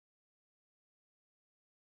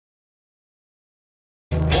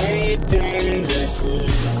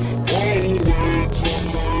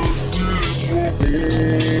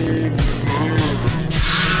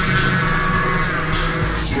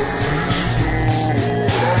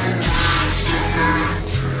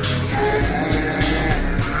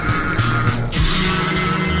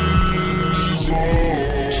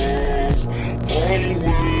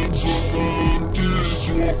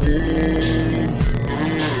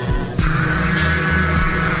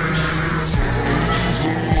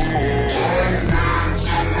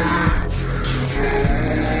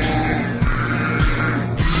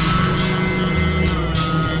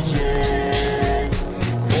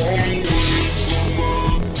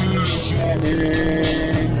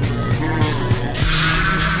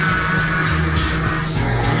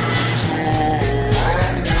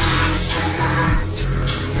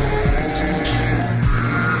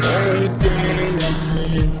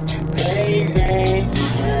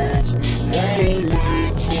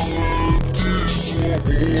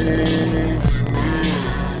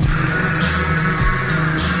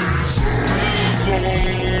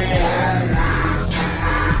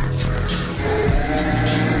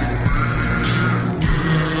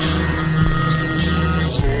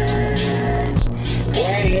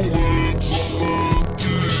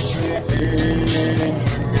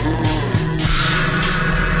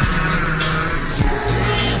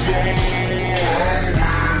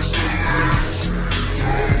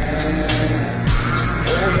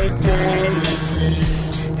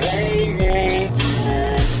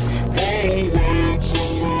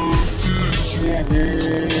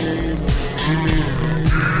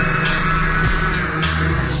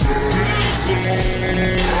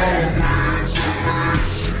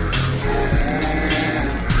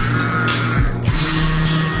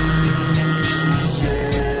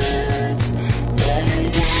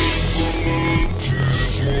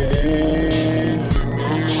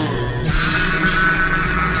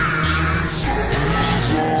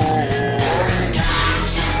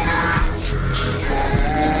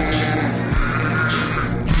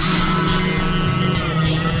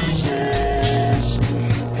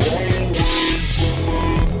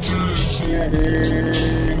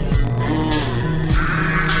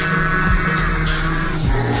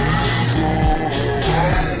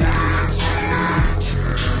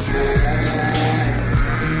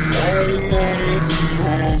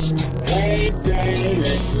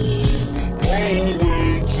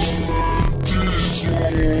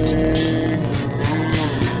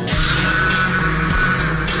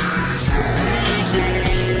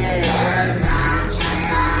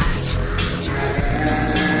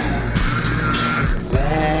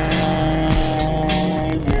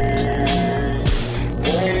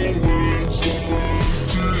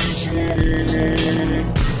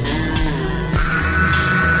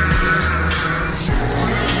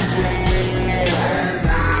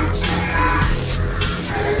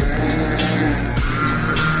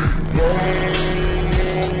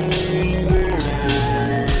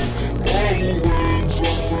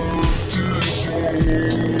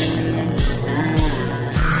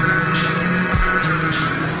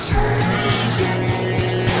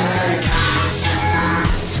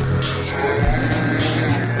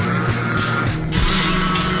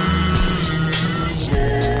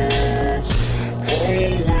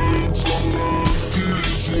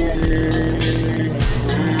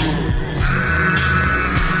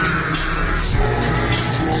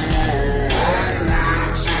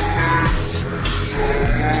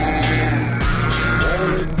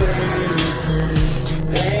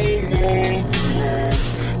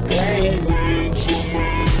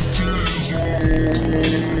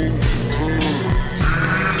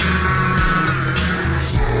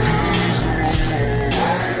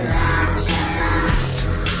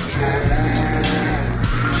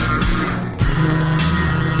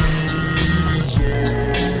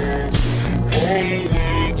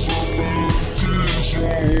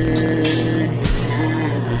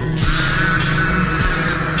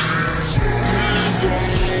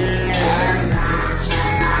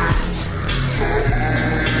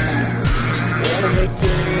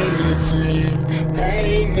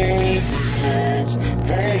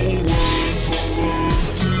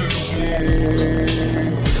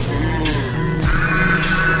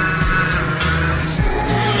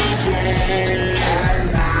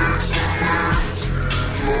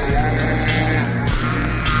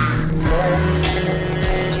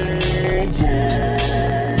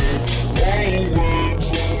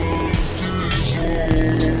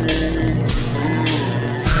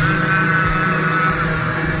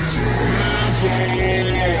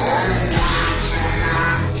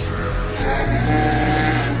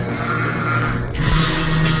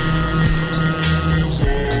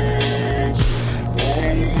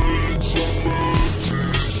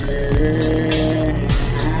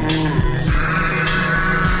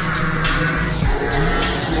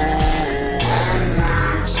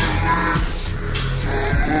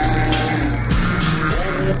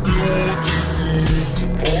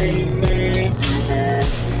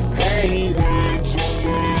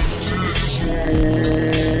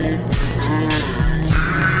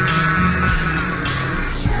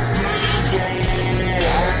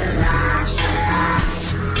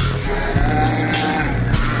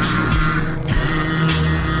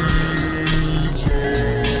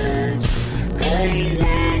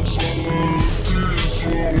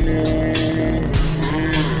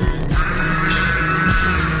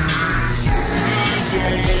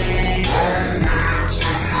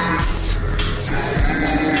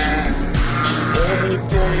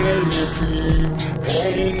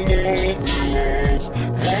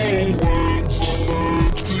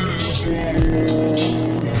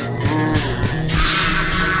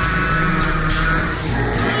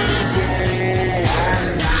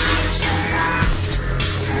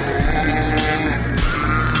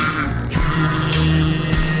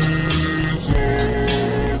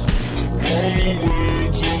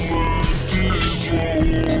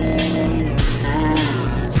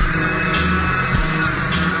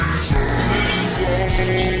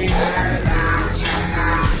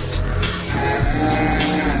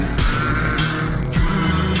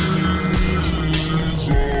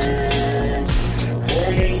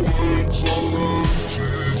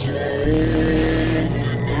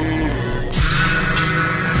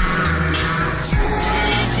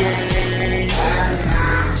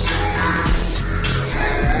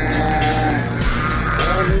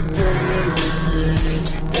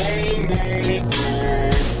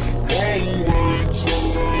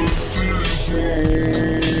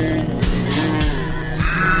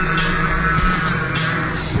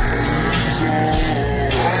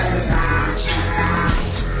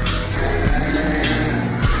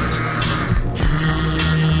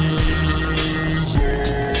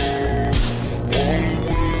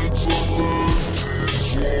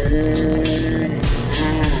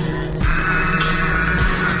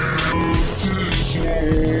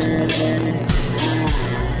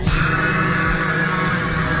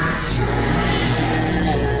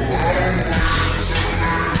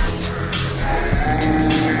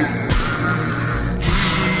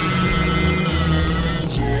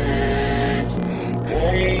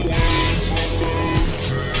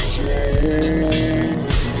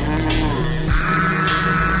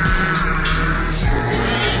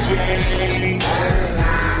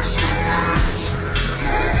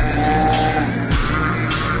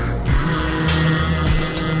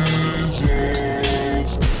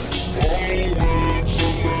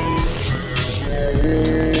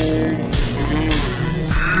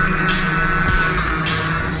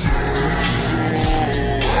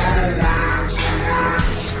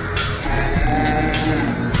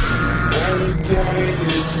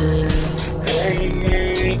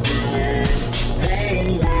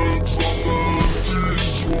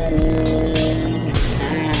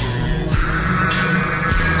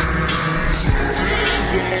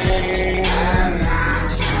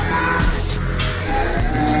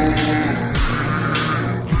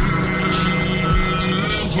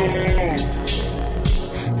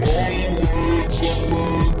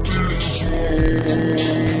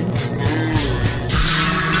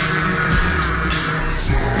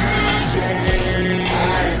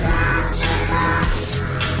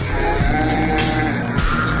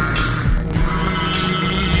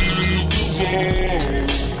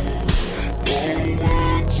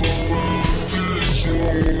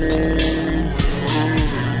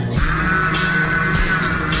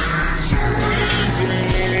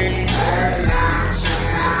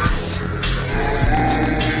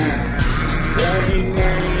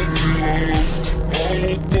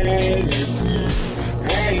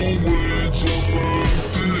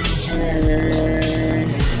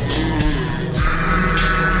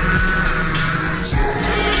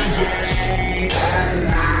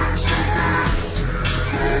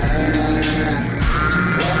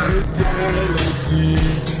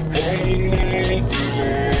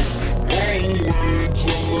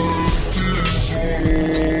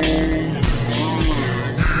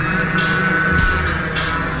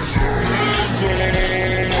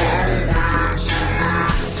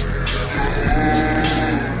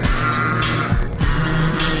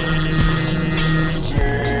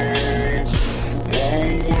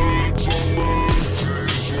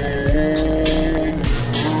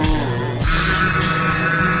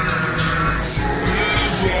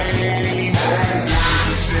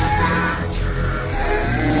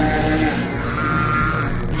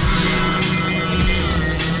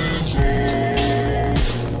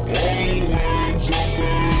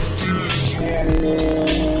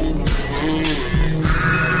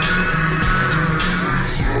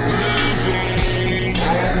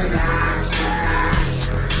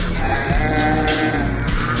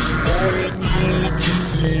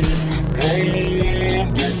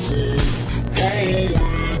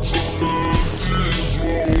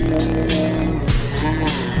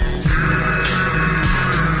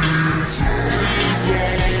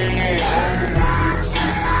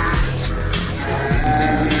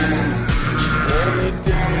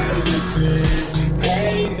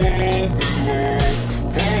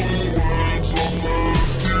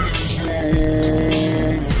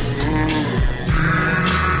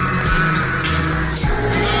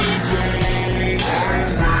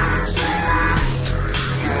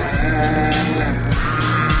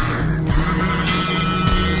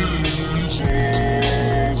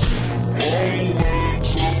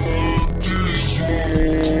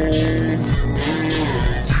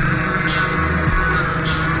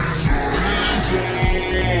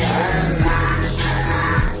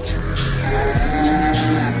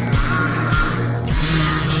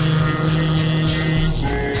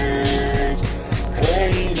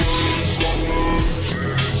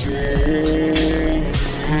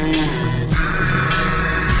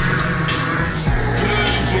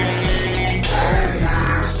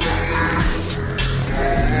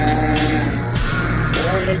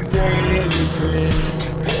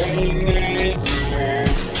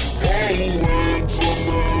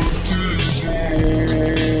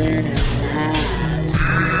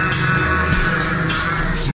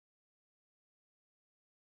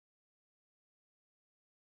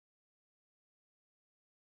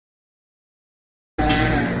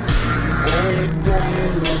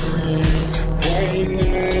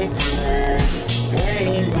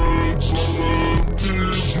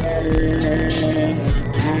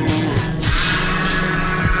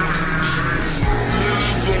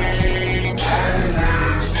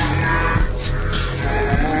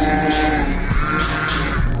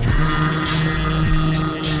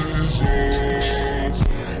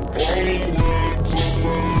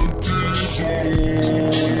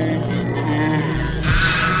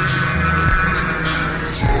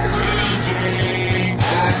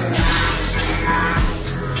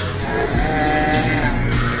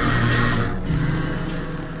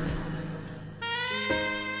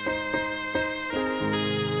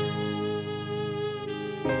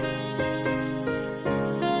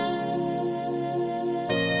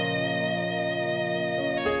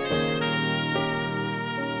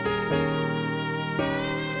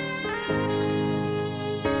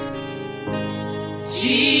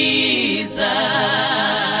Jesus,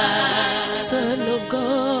 Son of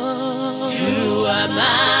God, you are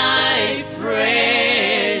my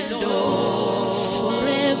friend, oh,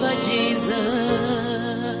 forever,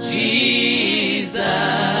 Jesus, Jesus,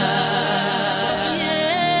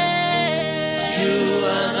 yeah, you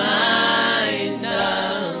are my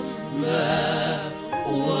number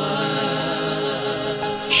one.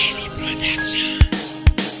 Any production.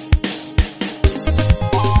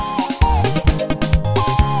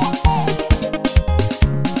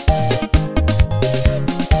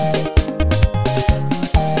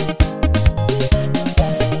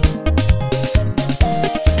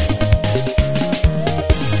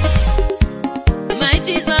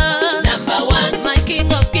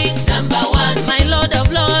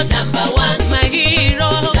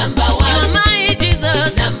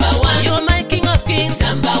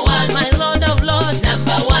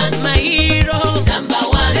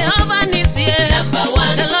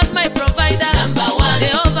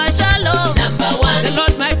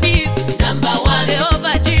 Number one.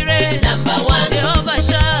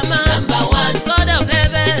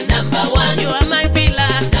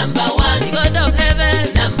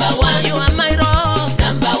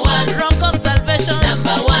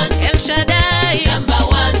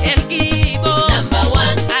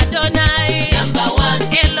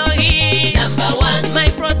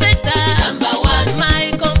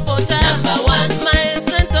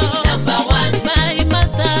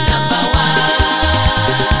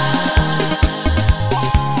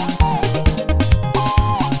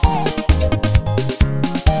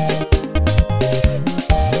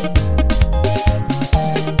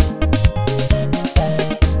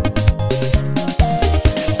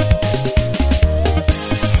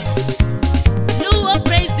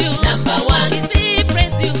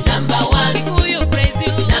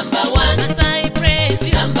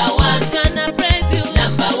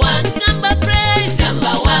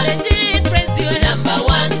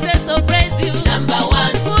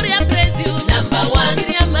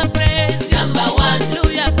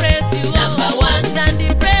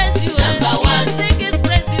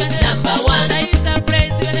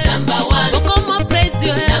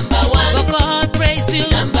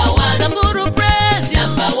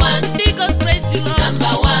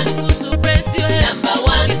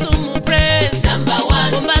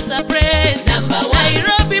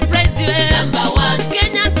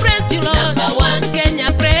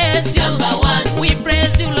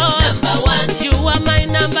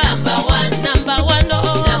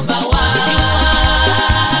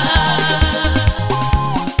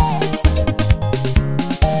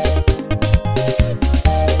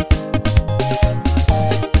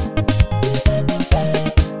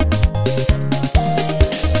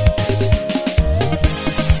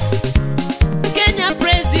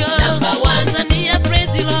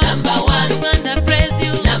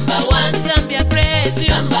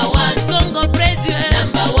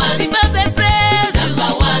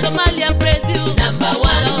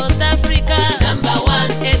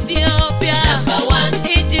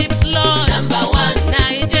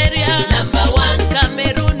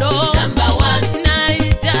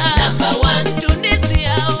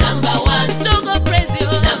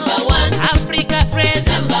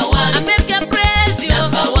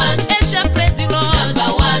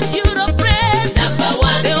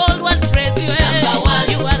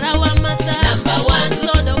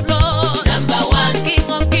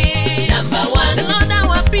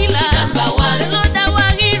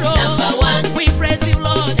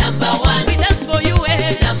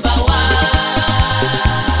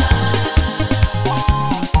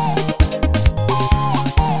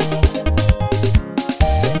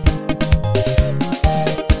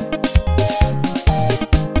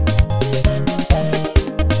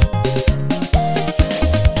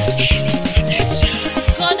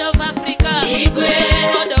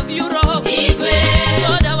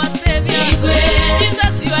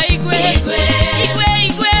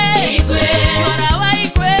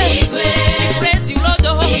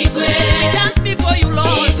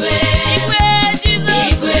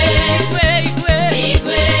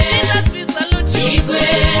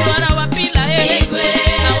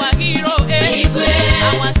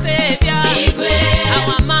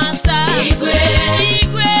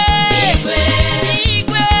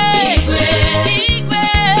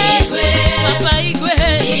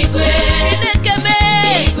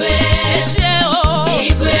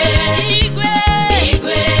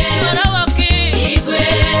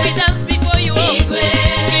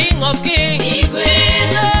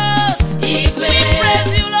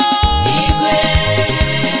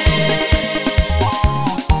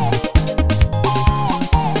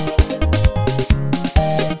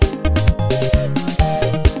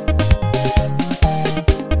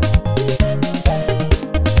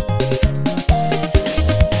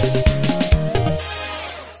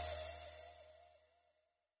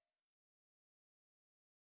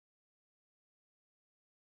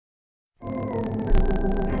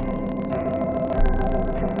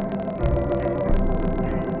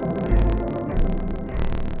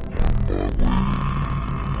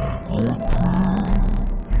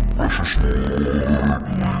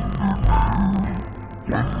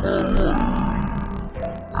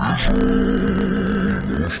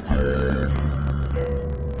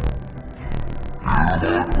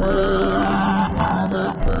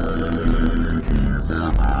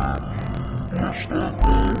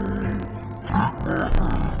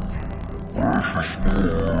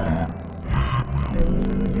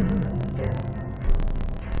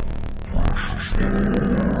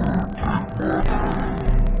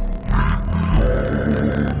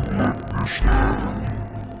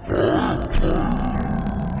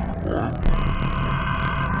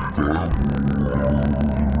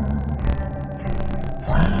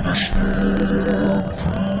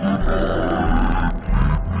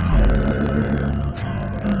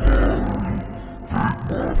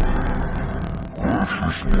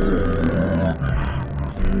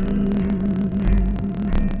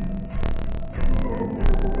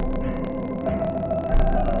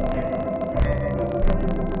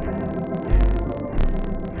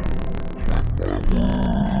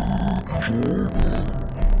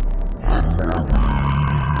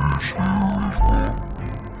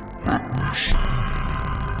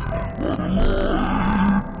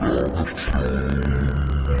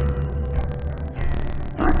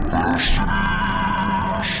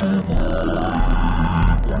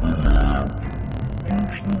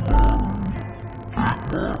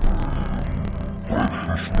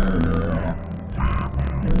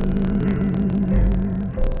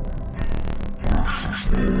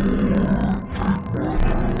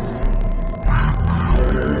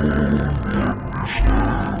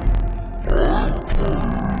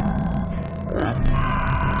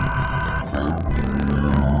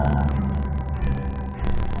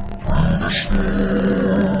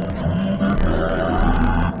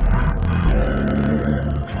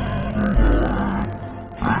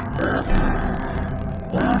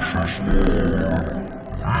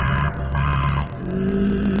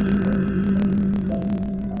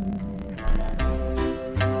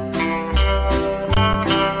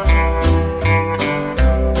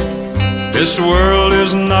 This world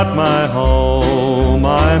is not my home,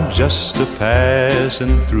 I'm just a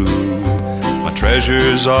passing through. My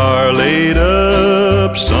treasures are laid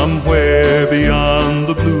up somewhere beyond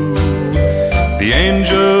the blue. The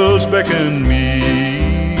angels beckon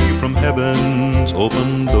me from heaven's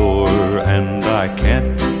open door, and I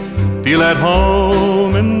can't feel at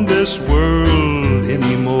home in this world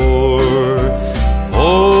anymore.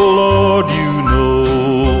 Oh Lord, you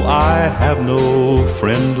know I have no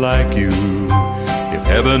friend like you. If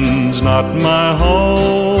heaven's not my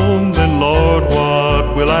home, then Lord,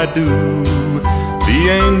 what will I do? The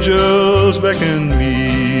angels beckon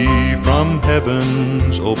me from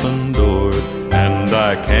heaven's open door, and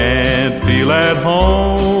I can't feel at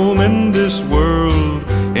home in this world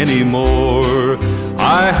anymore.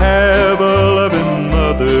 I have a loving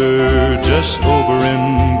mother just over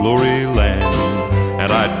in glory land,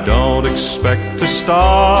 and I don't expect to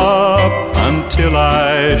stop until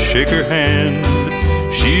I shake her hand.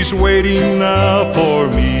 She's waiting now for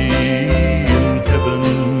me in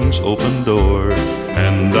heaven's open door,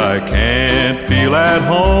 and I can't feel at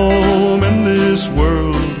home in this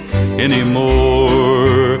world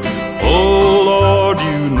anymore. Oh Lord,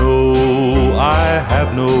 you know I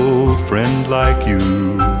have no friend like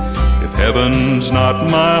you. If heaven's not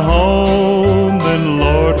my home, then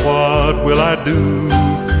Lord, what will I do?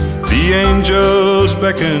 The angels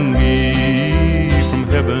beckon me from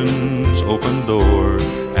heaven's open door,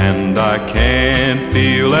 and I can't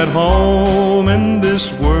feel at home in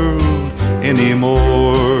this world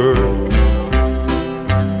anymore.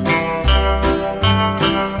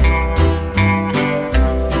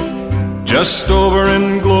 Just over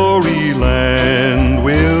in glory land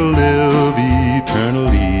we'll live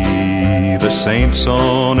eternally. The saints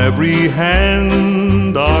on every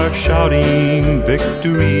hand are shouting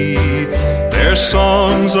victory. Their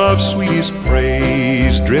songs of sweetest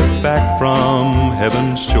praise drift back from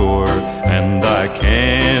heaven's shore, and I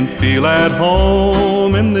can't feel at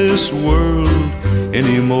home in this world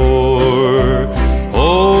anymore.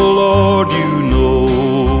 Oh Lord, you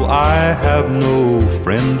know I have no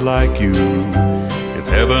friend like you. If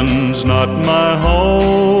heaven's not my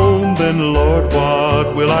home, then Lord,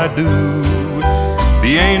 what will I do?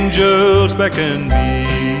 The angels beckon me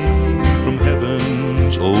from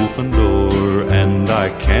heaven's open door, and I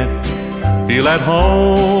can't feel at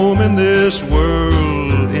home in this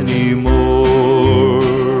world anymore.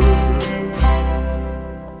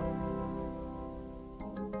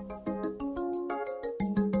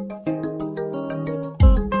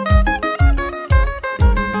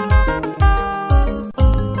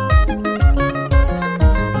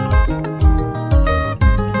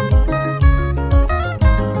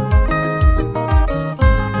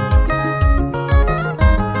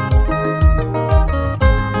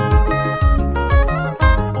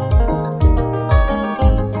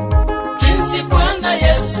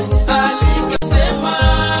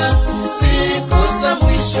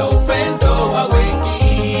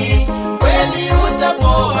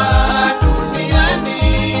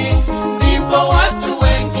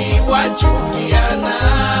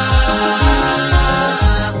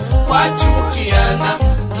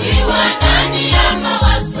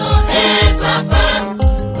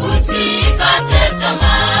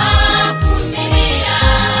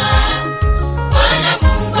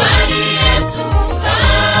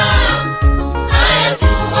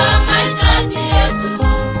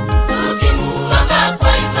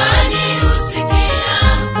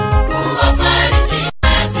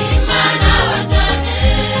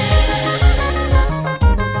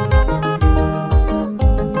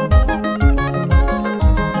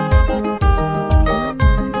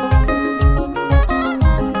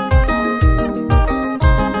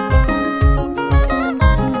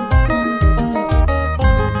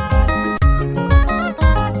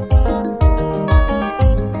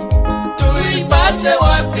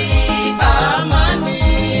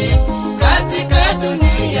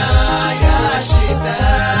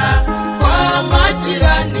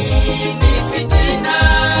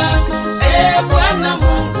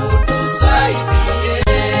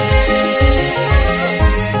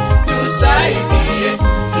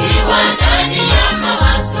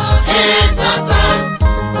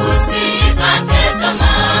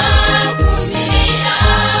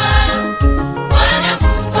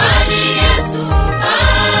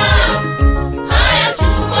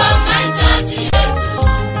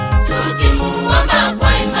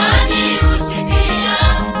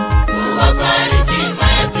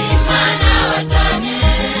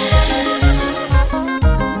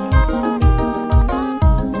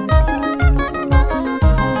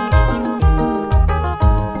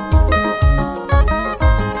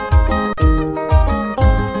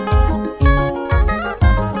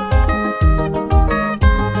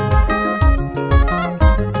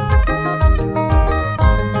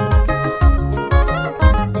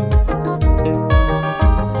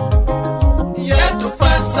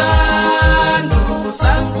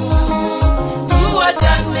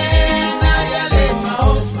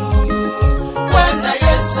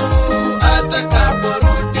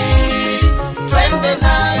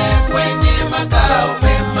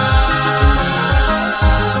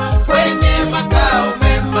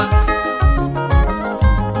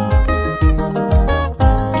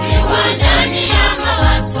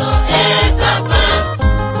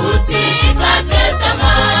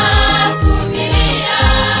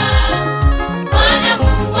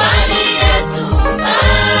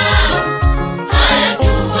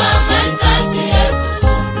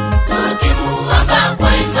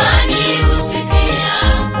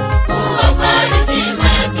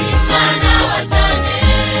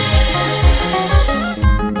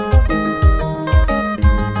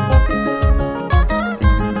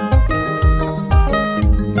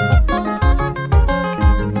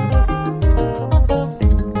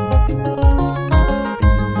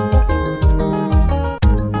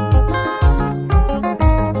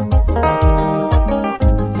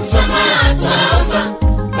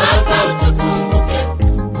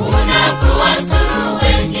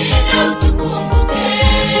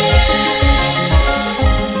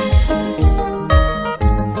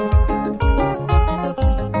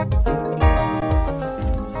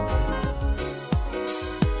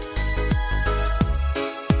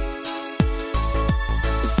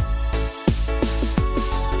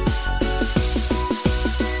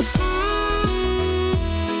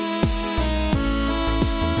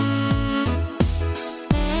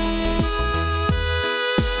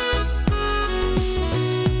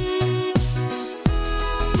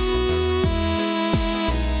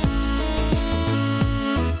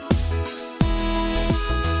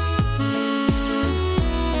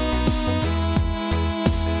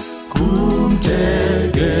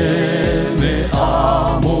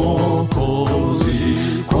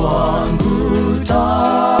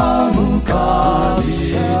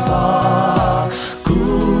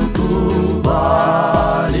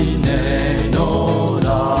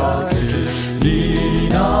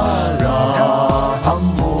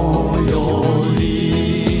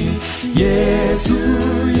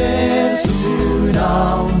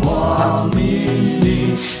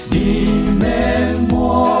 namwamini, nimemwona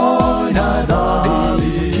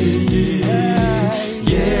dhabiti.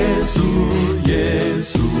 Yesu,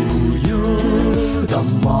 Yesu yu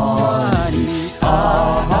thamani,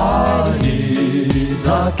 ahadi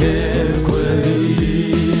zake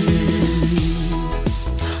kweli.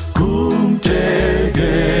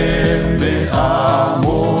 Kumtegemea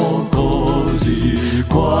Mwokozi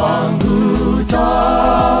kwangu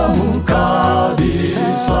tamu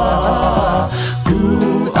kabisa,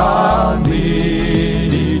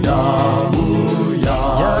 kuamini damu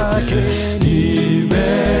yake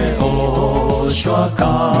nimeoshwa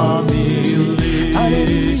kamili.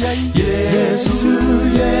 Yesu,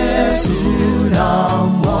 Yesu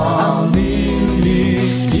namwamini,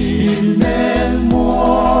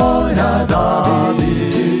 nimemwona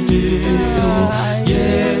dhabiti.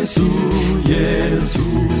 Yesu, Yesu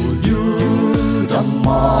yu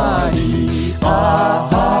thamani,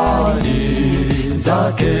 ahadi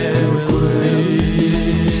zake kweli.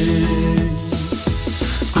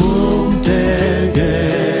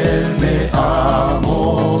 Kumtegemea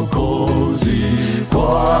Mwokozi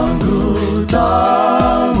kwangu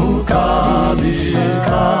tamu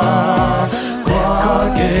kabisa,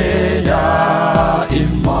 kwake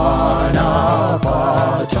daima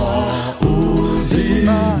napata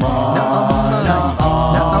uzima na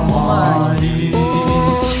amani.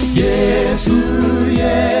 Yesu,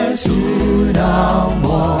 Yesu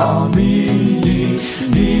namwamini,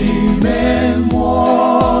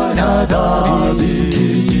 nimemwona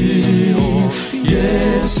dhabiti.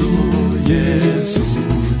 Yesu, Yesu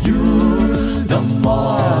yu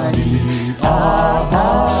thamani,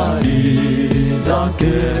 ahadi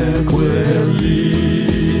zake kweli.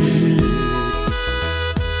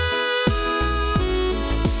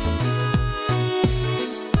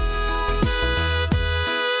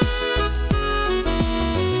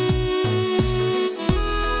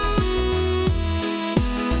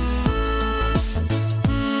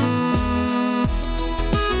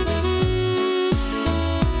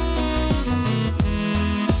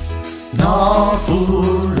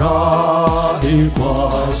 Nafurahi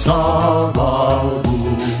kwa sababu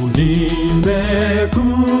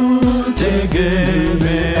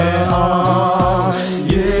nimekutegemea.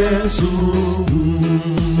 Yesu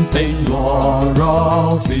mpendwa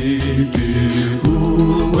rafiki,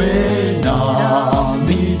 uwe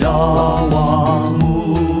nami dawamu.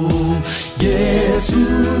 Yesu,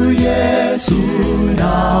 Yesu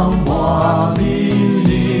namwamini,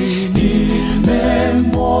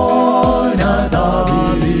 nimemwona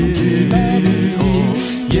dhabiti.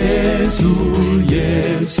 Yesu,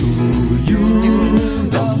 Yesu yu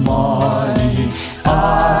thamani,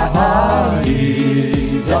 ahadi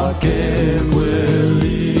zake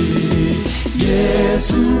kweli.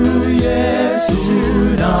 Yesu, Yesu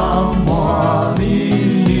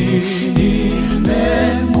namwamini,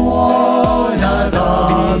 nimemwona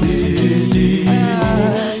dhabiti.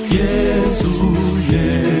 Yesu,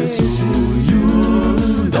 Yesu yu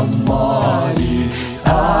thamani,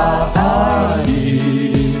 ahadi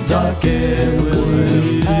zake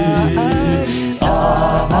kweli,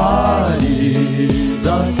 ahadi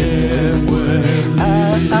zake kweli,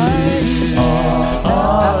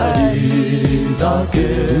 ahadi zake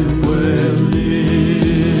kweli.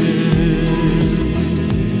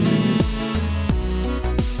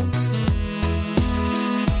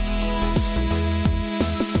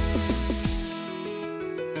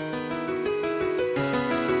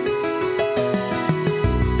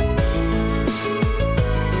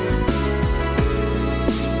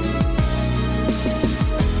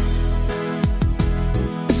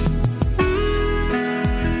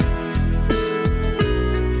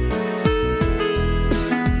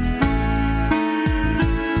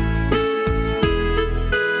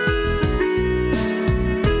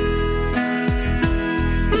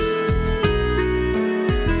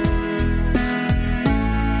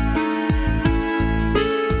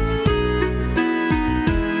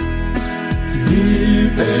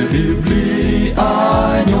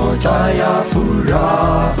 Biblia nyota ya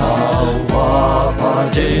furaha,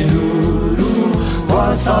 wapate nuru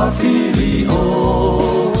wasafirio.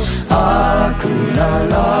 Hakuna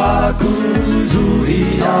la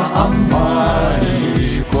kuzuia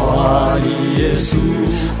amani, kwani Yesu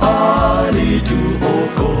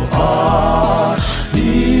alituokoa.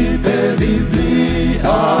 Nipe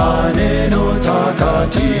Biblia neno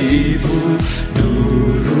takatifu,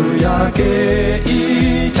 nuru yake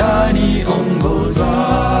itaniongoza.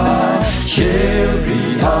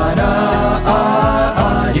 Sheria na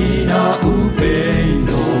ahadi na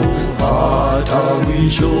upendo, hata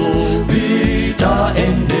mwisho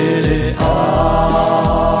vitaendelea.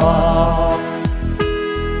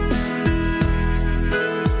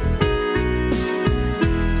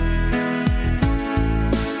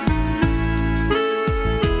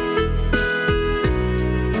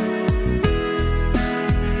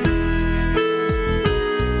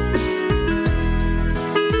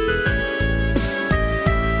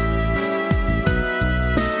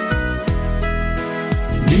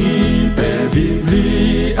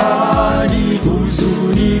 Biblia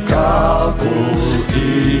nihuzunikapo,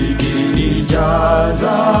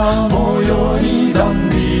 ikinijaza moyoni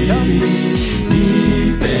dhambi.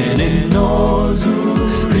 Nipe neno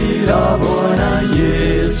zuri la Bwana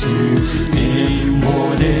Yesu,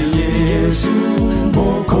 nimwone Yesu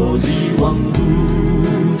Mwokozi wangu.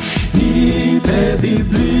 Nipe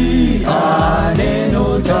Biblia neno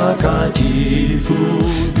takatifu,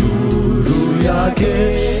 nuru yake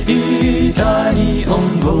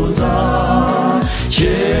itaniongoza.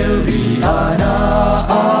 Sheria na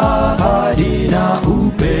ahadi na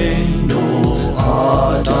upendo,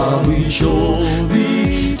 hata mwisho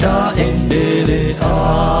vitaendelea.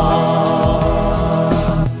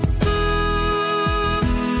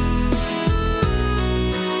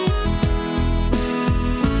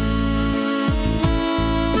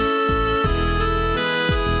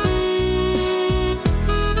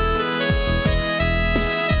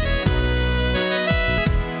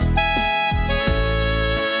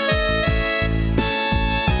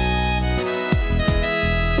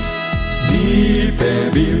 Nipe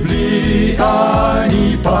Biblia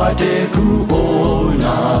nipate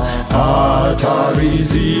kuona hatari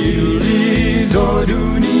zilizo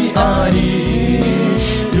duniani.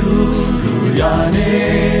 Nuru ya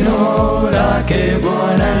neno lake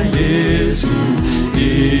Bwana Yesu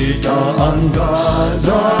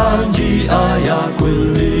itaangaza njia ya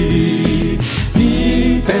kweli.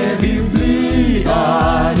 Nipe Biblia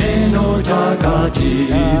neno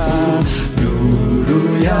takatifu, nuru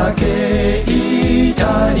yake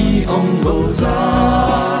itaniongoza.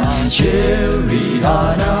 Sheria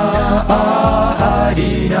na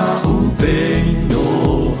ahadi na upendo,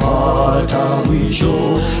 hata mwisho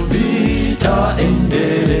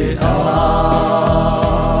vitaendelea.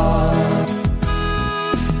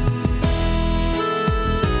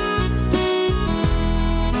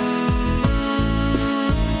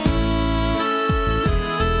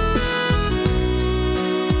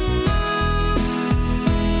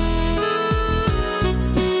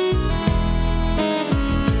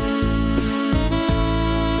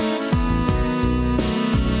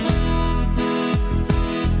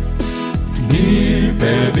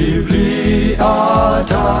 Nipe Biblia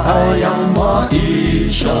taa ya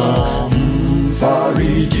maisha,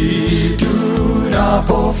 mfariji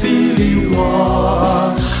tunapofiliwa.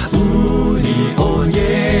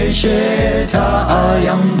 Unionyeshe taa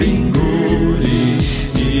ya mbinguni,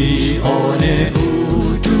 nione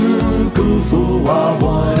utukufu wa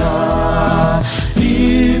Bwana.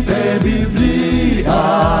 Nipe Biblia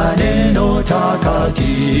neno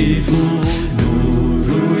takatifu,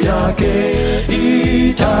 nuru yake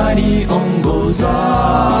itaniongoza.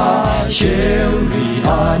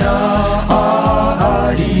 Sheria na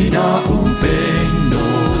ahadi na upendo,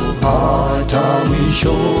 hata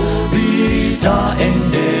mwisho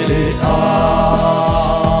vitaendelea.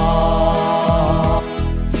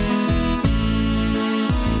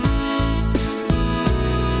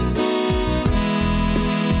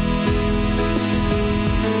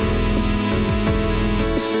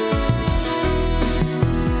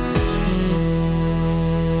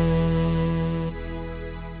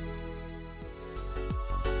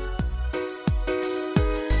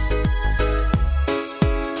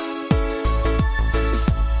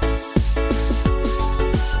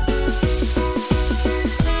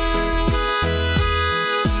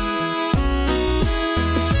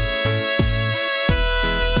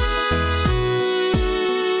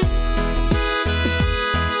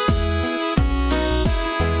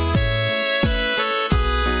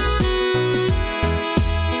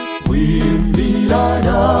 Wimbi la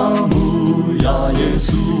damu ya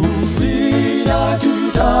Yesu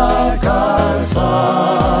linatutakasa.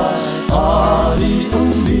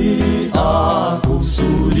 Aliumbia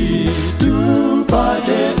kusudi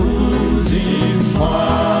tupate uzima.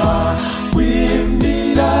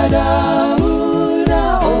 Wimbi la damu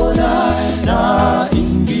naona na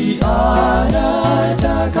ingia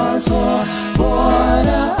natakaswa.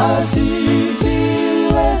 Bwana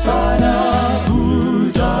asifiwe sana.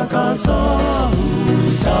 Utakasa,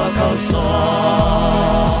 utakasa.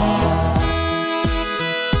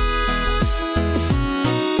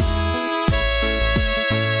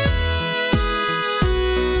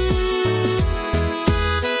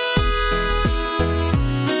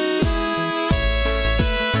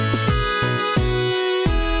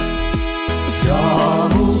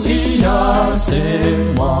 Damu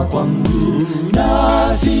inasema kwangu,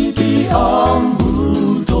 nasikia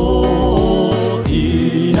mvuto.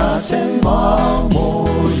 Inasema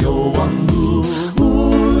moyo wangu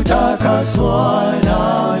utakaswa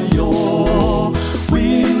nayo.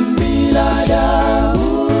 Wimbi la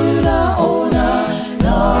damu naona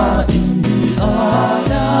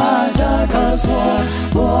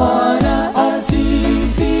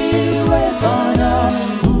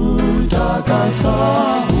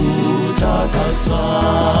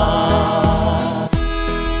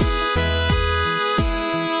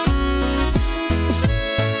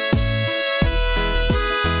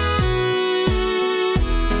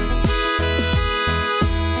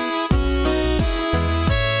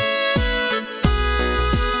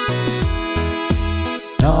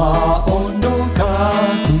Naondoka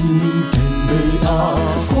kutembea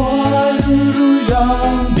kwa nuru ya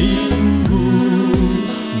mbingu,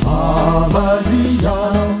 mavazi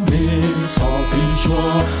yamesafishwa,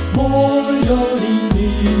 moyoni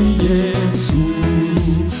ni Yesu.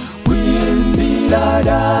 Wimbi la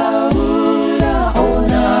damu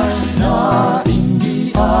naona,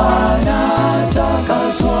 naingia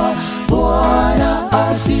natakaswa, Bwana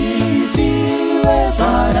asifiwe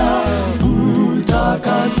sana.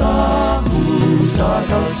 Utakasa,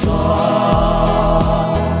 utakasa.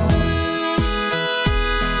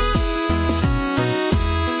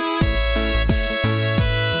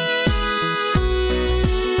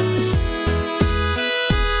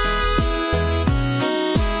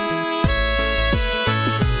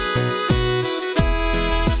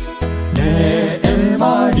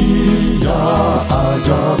 Neema ni ya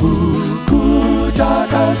ajabu,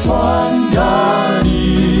 kutakaswa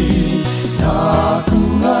ndani na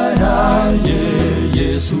kung'ara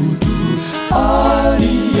Yesu tu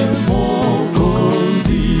aliye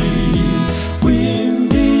Mwokozi.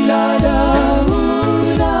 Wimbi la damu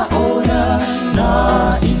naona,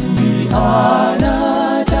 naingia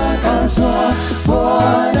natakaswa,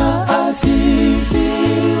 Bwana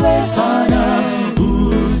asifiwe sana.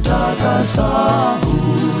 Utakasa,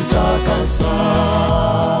 utakasa.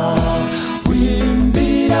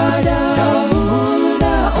 Wimbi la damu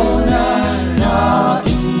naona,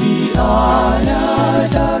 naingia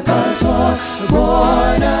natakaswa,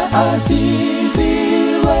 Bwana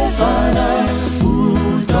asifiwe sana.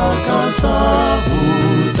 Utakasa,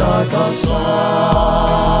 utakasa.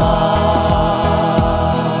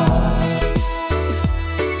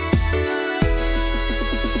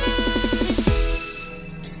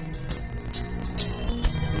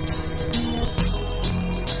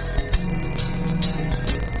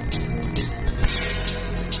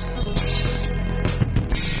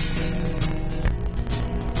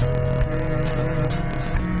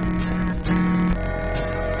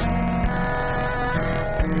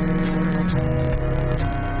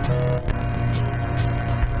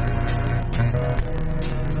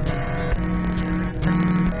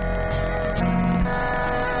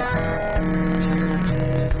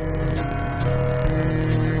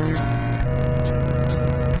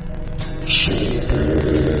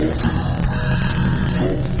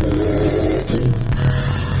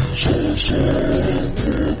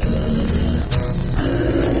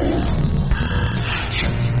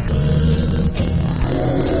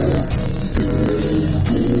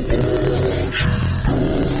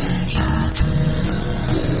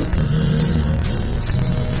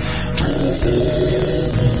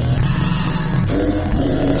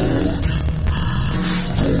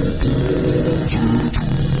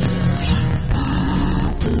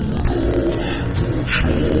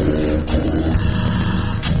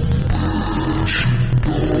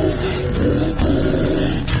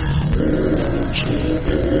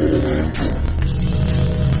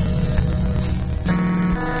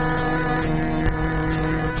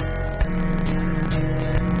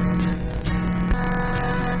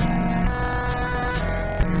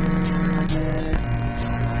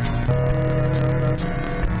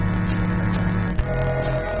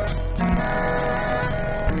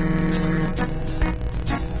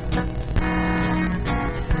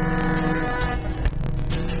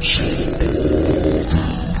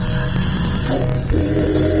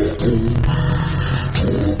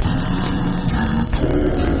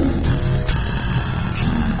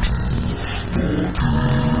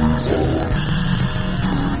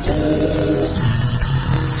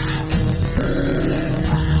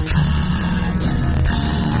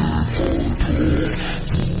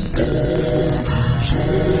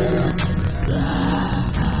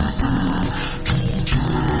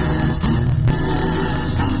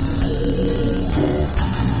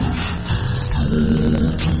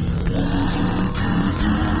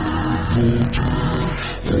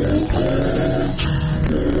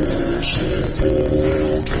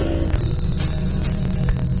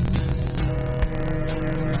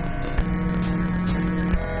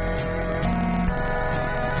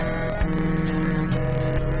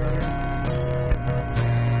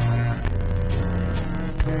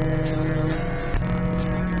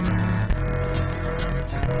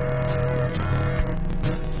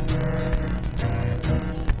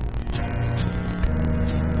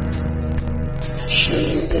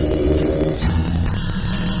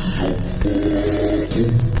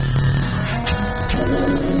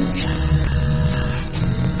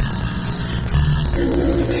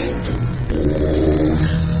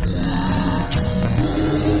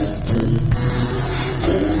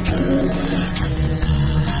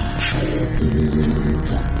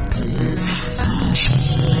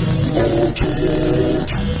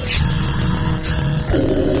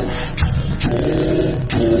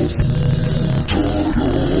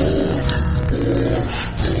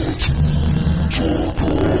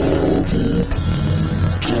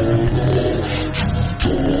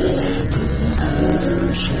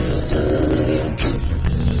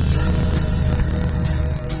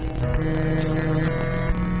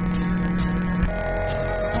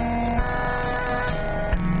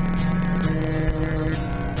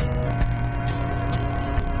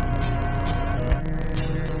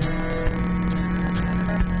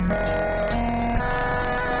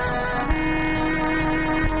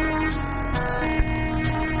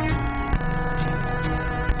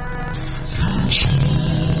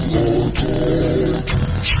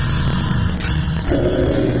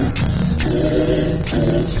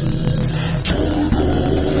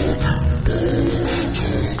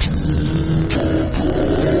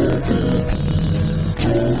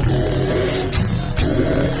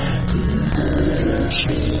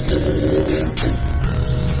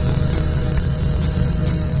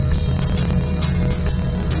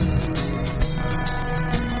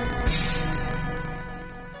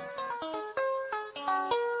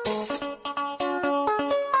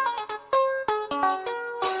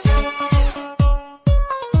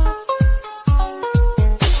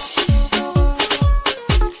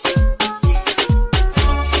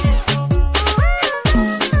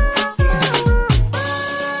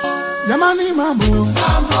 Jamani mambo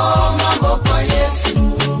kwa Yesu.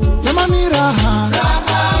 Jamani raha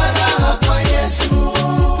kwa Yesu.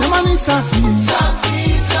 Jamani safi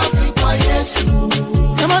kwa Yesu.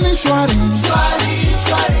 Jamani shwari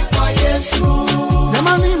kwa Yesu.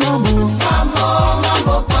 Jamani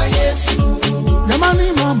mambo kwa Yesu.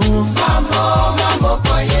 Jamani mambo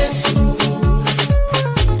kwa Yesu.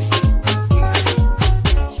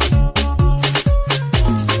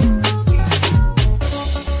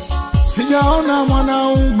 Sijaona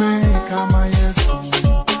mwanaume kama Yesu.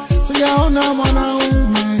 Sijaona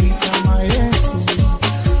mwanaume kama Yesu.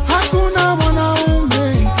 Hakuna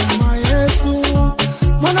mwanaume kama Yesu.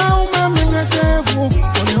 Mwanaume mnyenyekevu,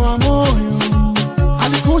 pole wa moyo.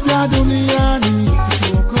 Alikuja duniani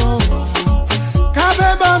kutuokoa.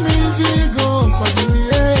 Kabeba mizigo kwa ajili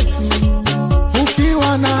yetu.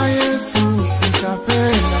 Ukiwa na Yesu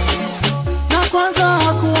utapenda. Na kwanza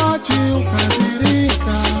hakuachi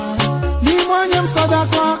ukazirika. Mwenye msaada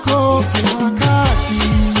kwako kila wakati.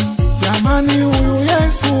 Jamani huyu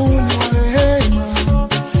Yesu ni wa rehema.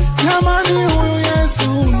 Jamani huyu Yesu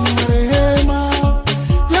ni wa rehema.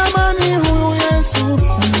 Jamani huyu Yesu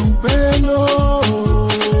ni upendo.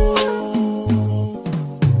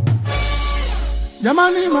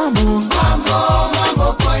 Jamani mambo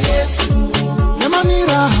kwa Yesu. Jamani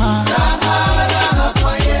raha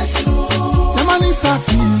kwa Yesu. Jamani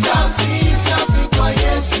safi kwa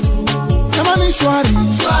Yesu. Jamani shwari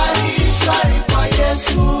kwa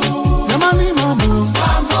Yesu. Jamani mambo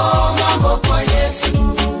kwa Yesu.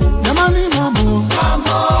 Jamani mambo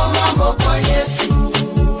kwa Yesu.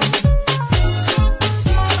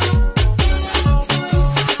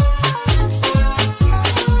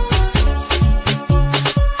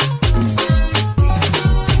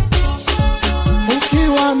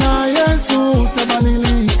 Ukiwa na Yesu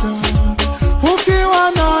utabadilika.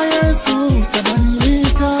 Ukiwa na Yesu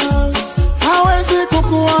utabadilika. Hawezi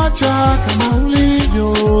kukuacha kama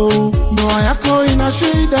ulivyo. Ndoa yako ina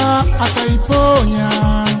shida, ataiponya.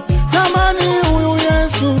 Jamani huyu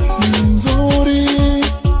Yesu ni mzuri.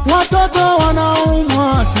 Watoto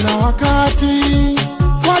wanaumwa kila wakati.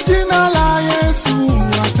 Kwa jina la Yesu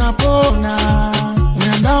watapona.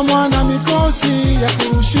 Umeandamwa na mikosi ya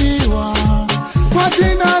kurushiwa. Kwa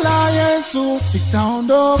jina la Yesu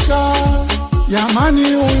itaondoka. Jamani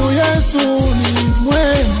huyu Yesu ni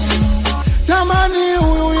mwema. Jamani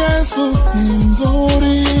huyu Yesu ni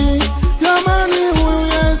mzuri. Jamani huyu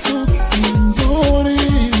Yesu ni mzuri.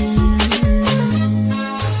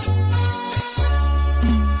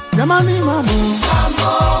 Jamani mambo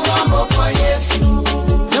kwa Yesu.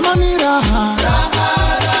 Jamani raha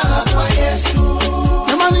kwa Yesu.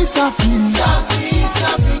 Jamani safi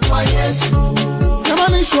kwa Yesu.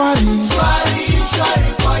 Jamani shwari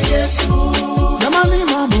kwa Yesu. Jamani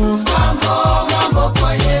mambo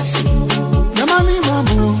kwa Yesu. Jamani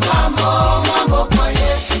mambo kwa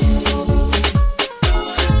Yesu.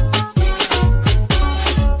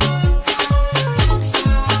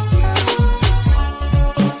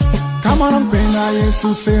 unampenda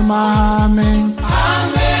Yesu sema amen.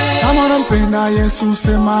 Kama unampenda Yesu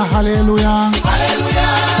sema haleluya.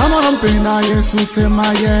 Kama unampenda Yesu sema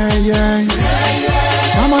yeah yeah.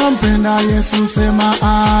 Kama unampenda Yesu sema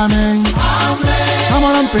amen. Kama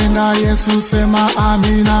unampenda Yesu sema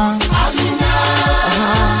amina.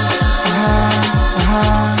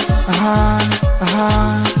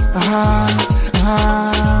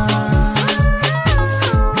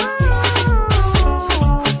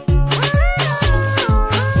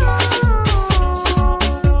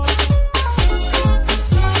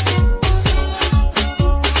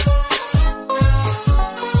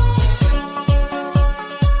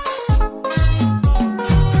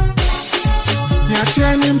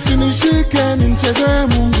 Niacheni msinishike nimcheze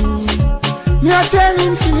Mungu. Niacheni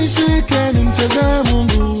msinishike nimcheze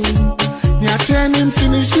Mungu. Niacheni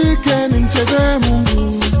msinishike nimcheze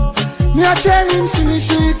Mungu. Niacheni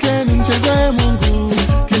msinishike nimcheze Mungu.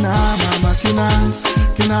 Kina mama kina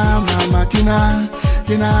mama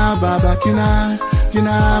kina baba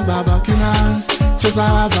kina baba kina.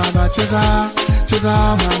 Cheza baba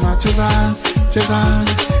cheza mama cheza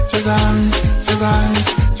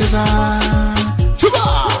Chuba!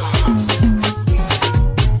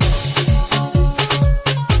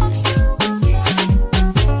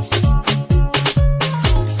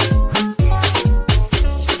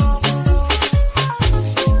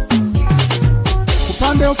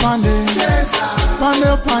 Upande upande cheza, upande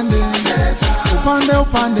upande cheza, upande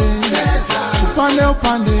upande cheza, upande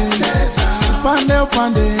upande cheza, upande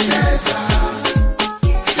upande cheza.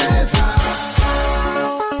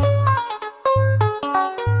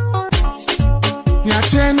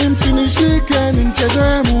 Niacheni msinishike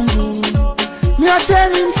nimcheze Mungu.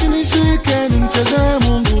 Niacheni msinishike nimcheze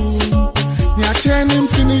Mungu. Niacheni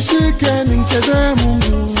msinishike nimcheze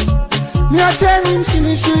Mungu. Niacheni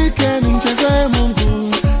msinishike nimcheze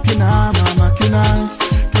Mungu. Kina mama kina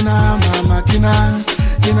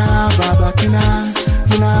baba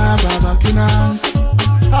kina baba kina.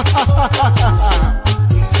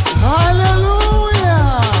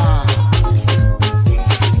 Hallelujah.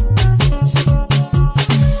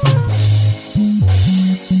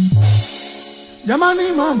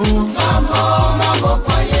 Jamani mambo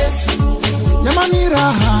kwa Yesu. Jamani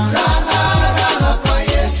raha Kwa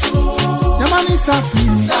Yesu. Jamani safi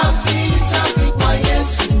Kwa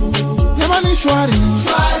Yesu. Jamani shwari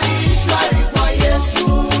Kwa Yesu.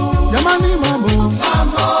 Jamani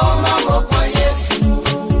mambo kwa Yesu.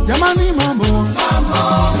 Jamani mambo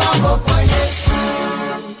kwa Yesu.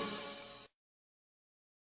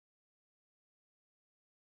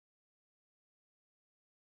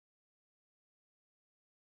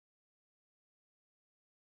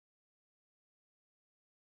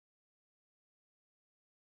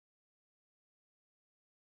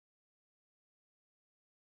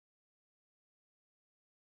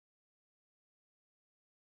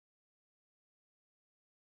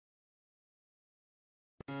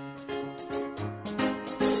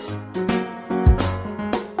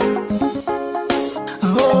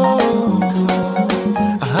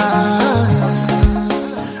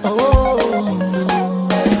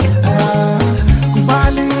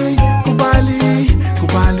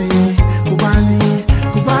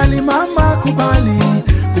 Kubali mama,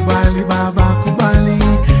 kubali baba,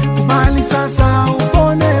 kubali sasa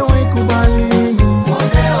uponewe, kubali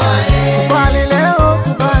leo,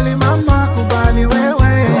 kubali mama, kubali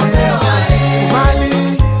wewe,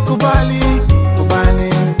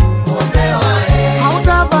 kubali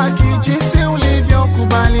hautabaki jinsi ulivyo,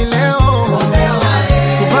 kubali leo,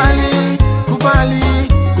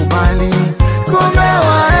 kubali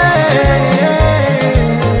kumewa.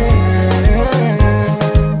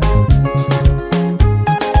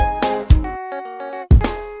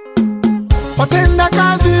 Watenda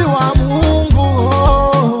kazi wa Mungu,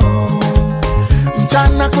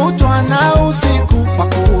 mchana kutwa na usiku kwa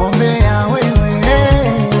kuombea wewe.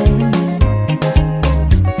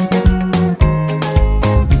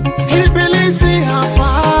 Ibilisi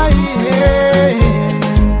hafai,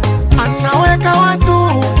 anaweka watu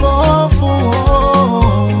upofu.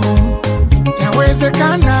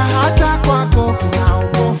 Yawezekana hata kwako kuna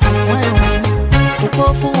upofu wewe,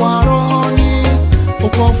 upofu wa rohoni,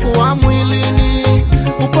 upofu wa mwilini,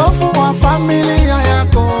 upofu wa familia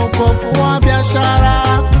yako, upofu wa biashara,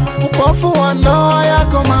 upofu wa ndoa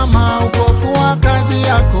yako mama, upofu wa kazi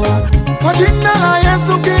yako. Kwa jina la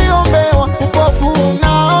Yesu kiombewa, upofu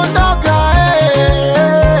unaondoka.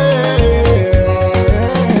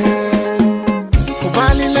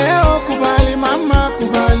 Kubali leo, kubali mama,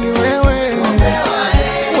 kubali wewe.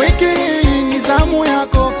 Wiki hii ni zamu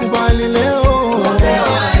yako, kubali leo.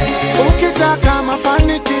 Ukitaka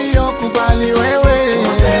mafanikio, kubali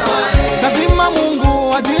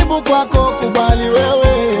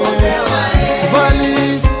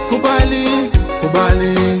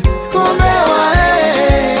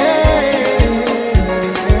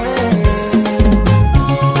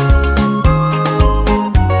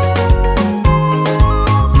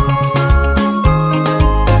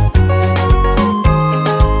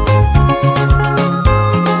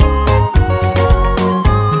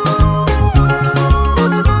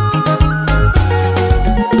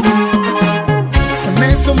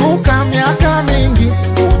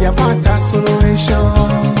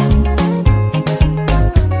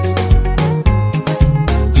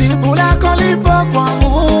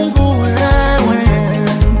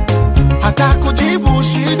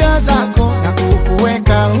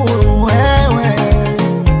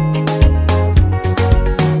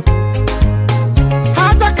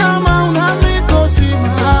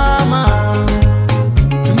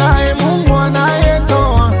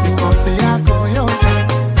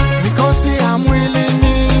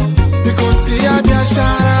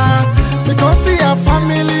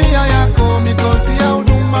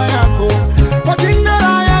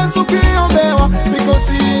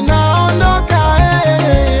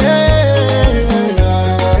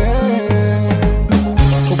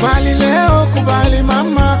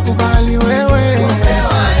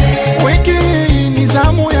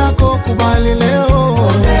kubali leo.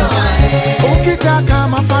 Ukitaka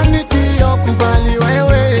mafanikio kubali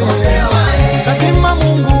wewe. Lazima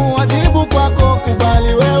Mungu ajibu kwako,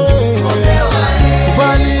 kubali wewe.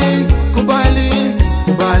 Kubali, kubali,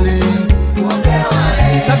 kubali.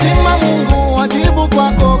 Lazima Mungu ajibu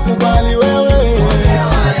kwako, kubali wewe.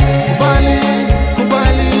 Kubali,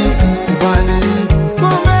 kubali, kubali.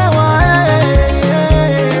 Kuombewa,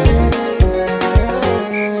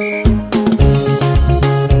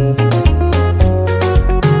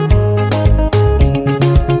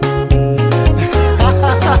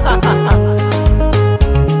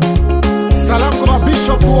 Salam kwa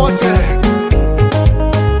bishop wote.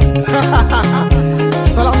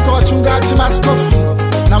 Salam kwa wachungaji, maaskofu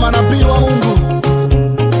na manabii wa Mungu.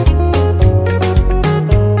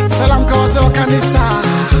 Salam kwa wazee wa kanisa.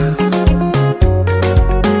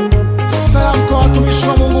 Salam kwa watumishi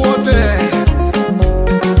wa Mungu wote.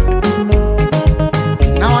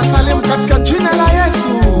 Na wasalimu katika jina la Yesu.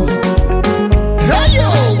 Hey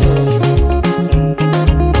yo!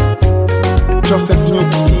 Joseph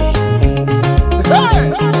Nyuki.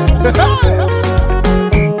 Hey! Hey!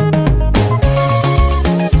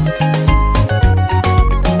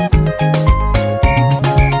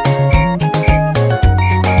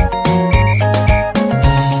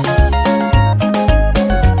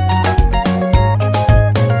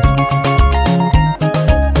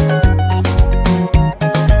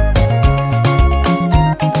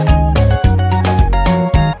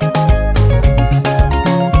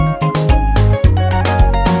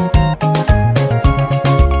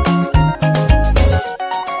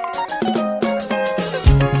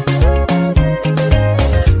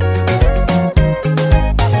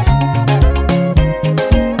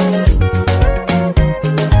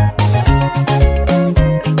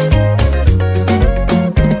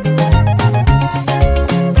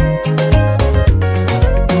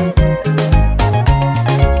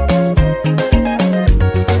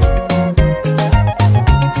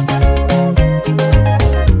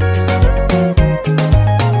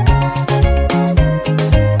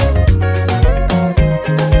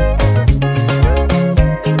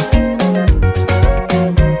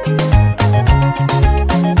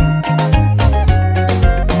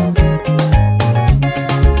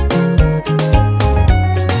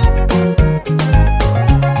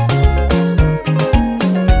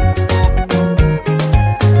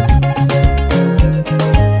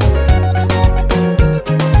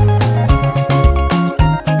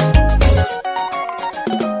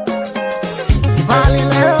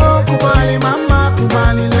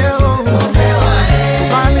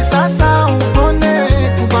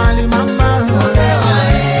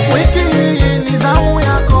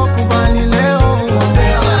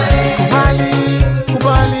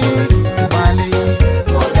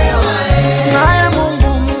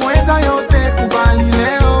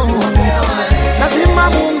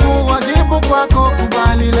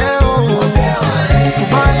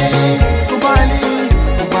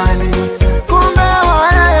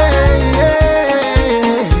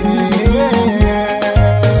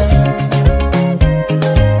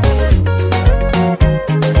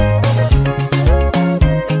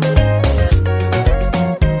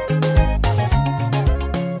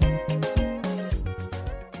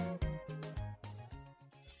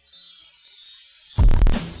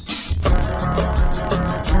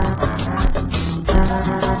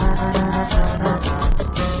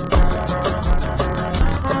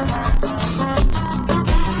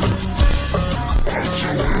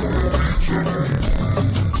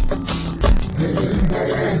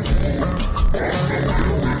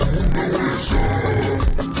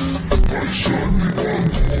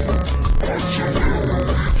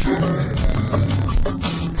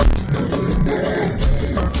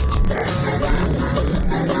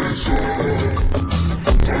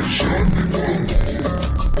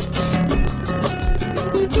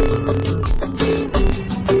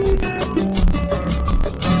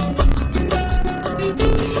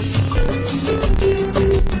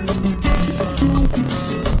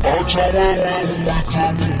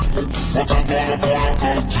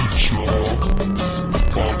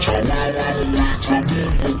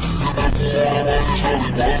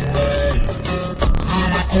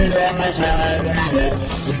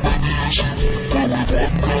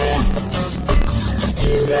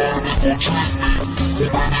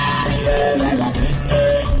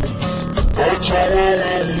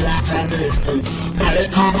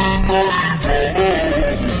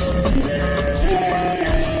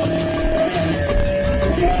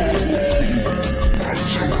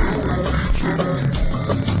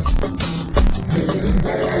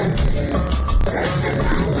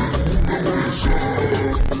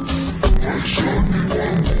 Kanisani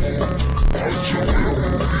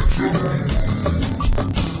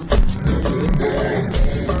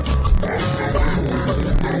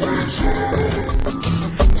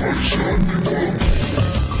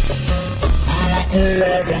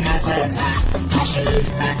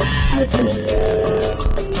Baba,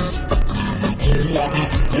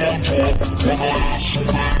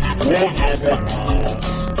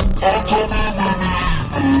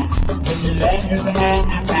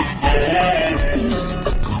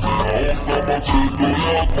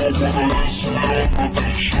 suponini na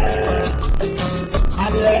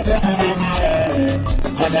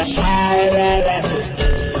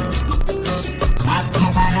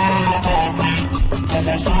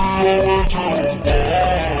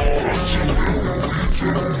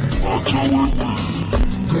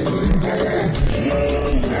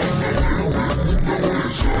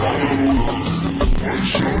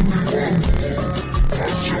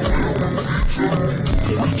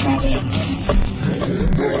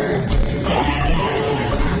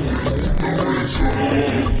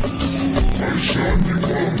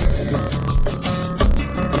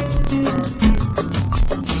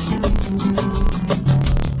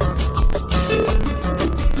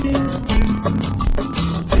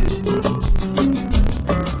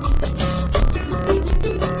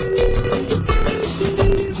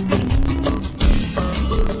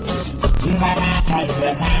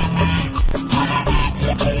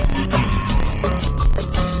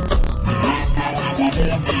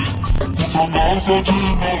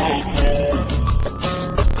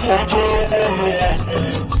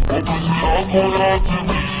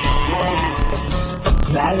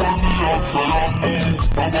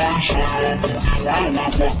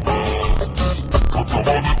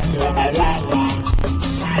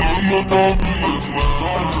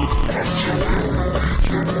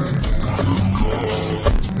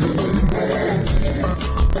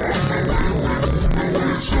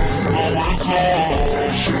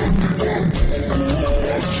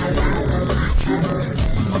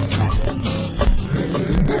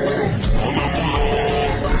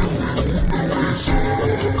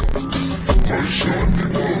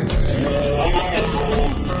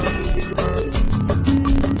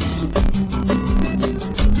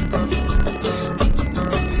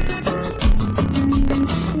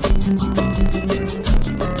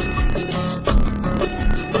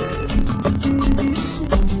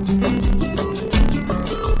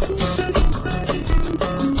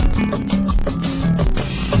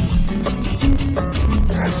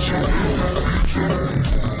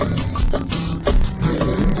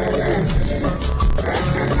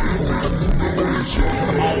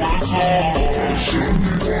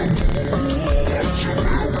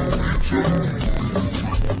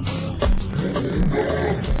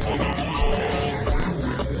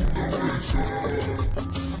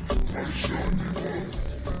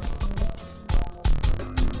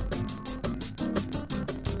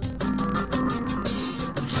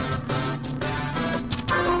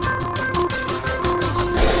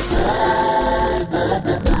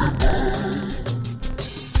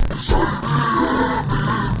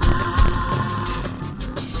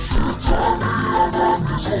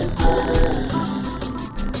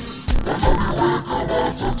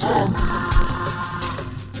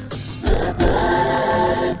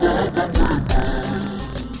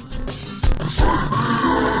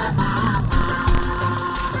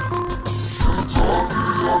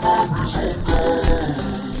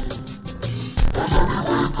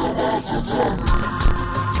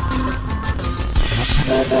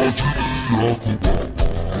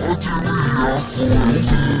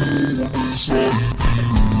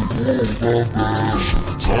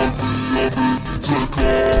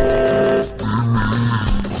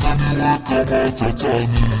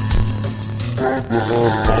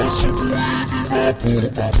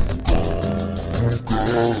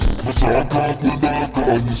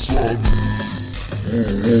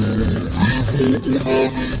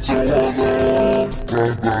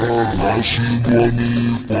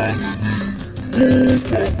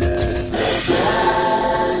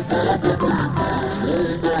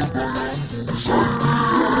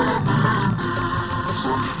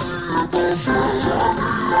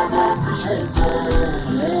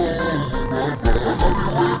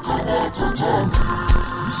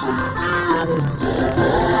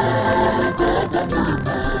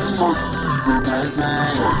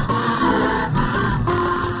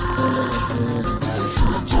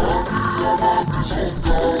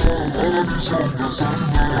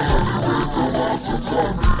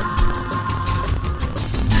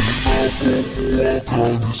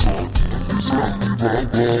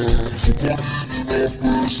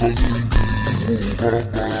pesa nyingi.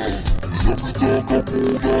 Ninapitaka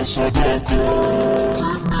kuna sadaka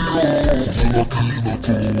lakini tuwa nyapini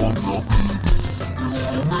baba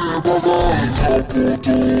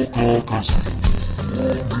ninapotoka kazini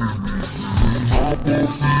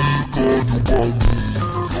ninapofika nyumbani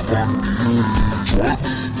ila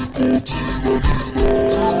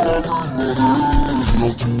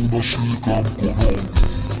tunashika mkononi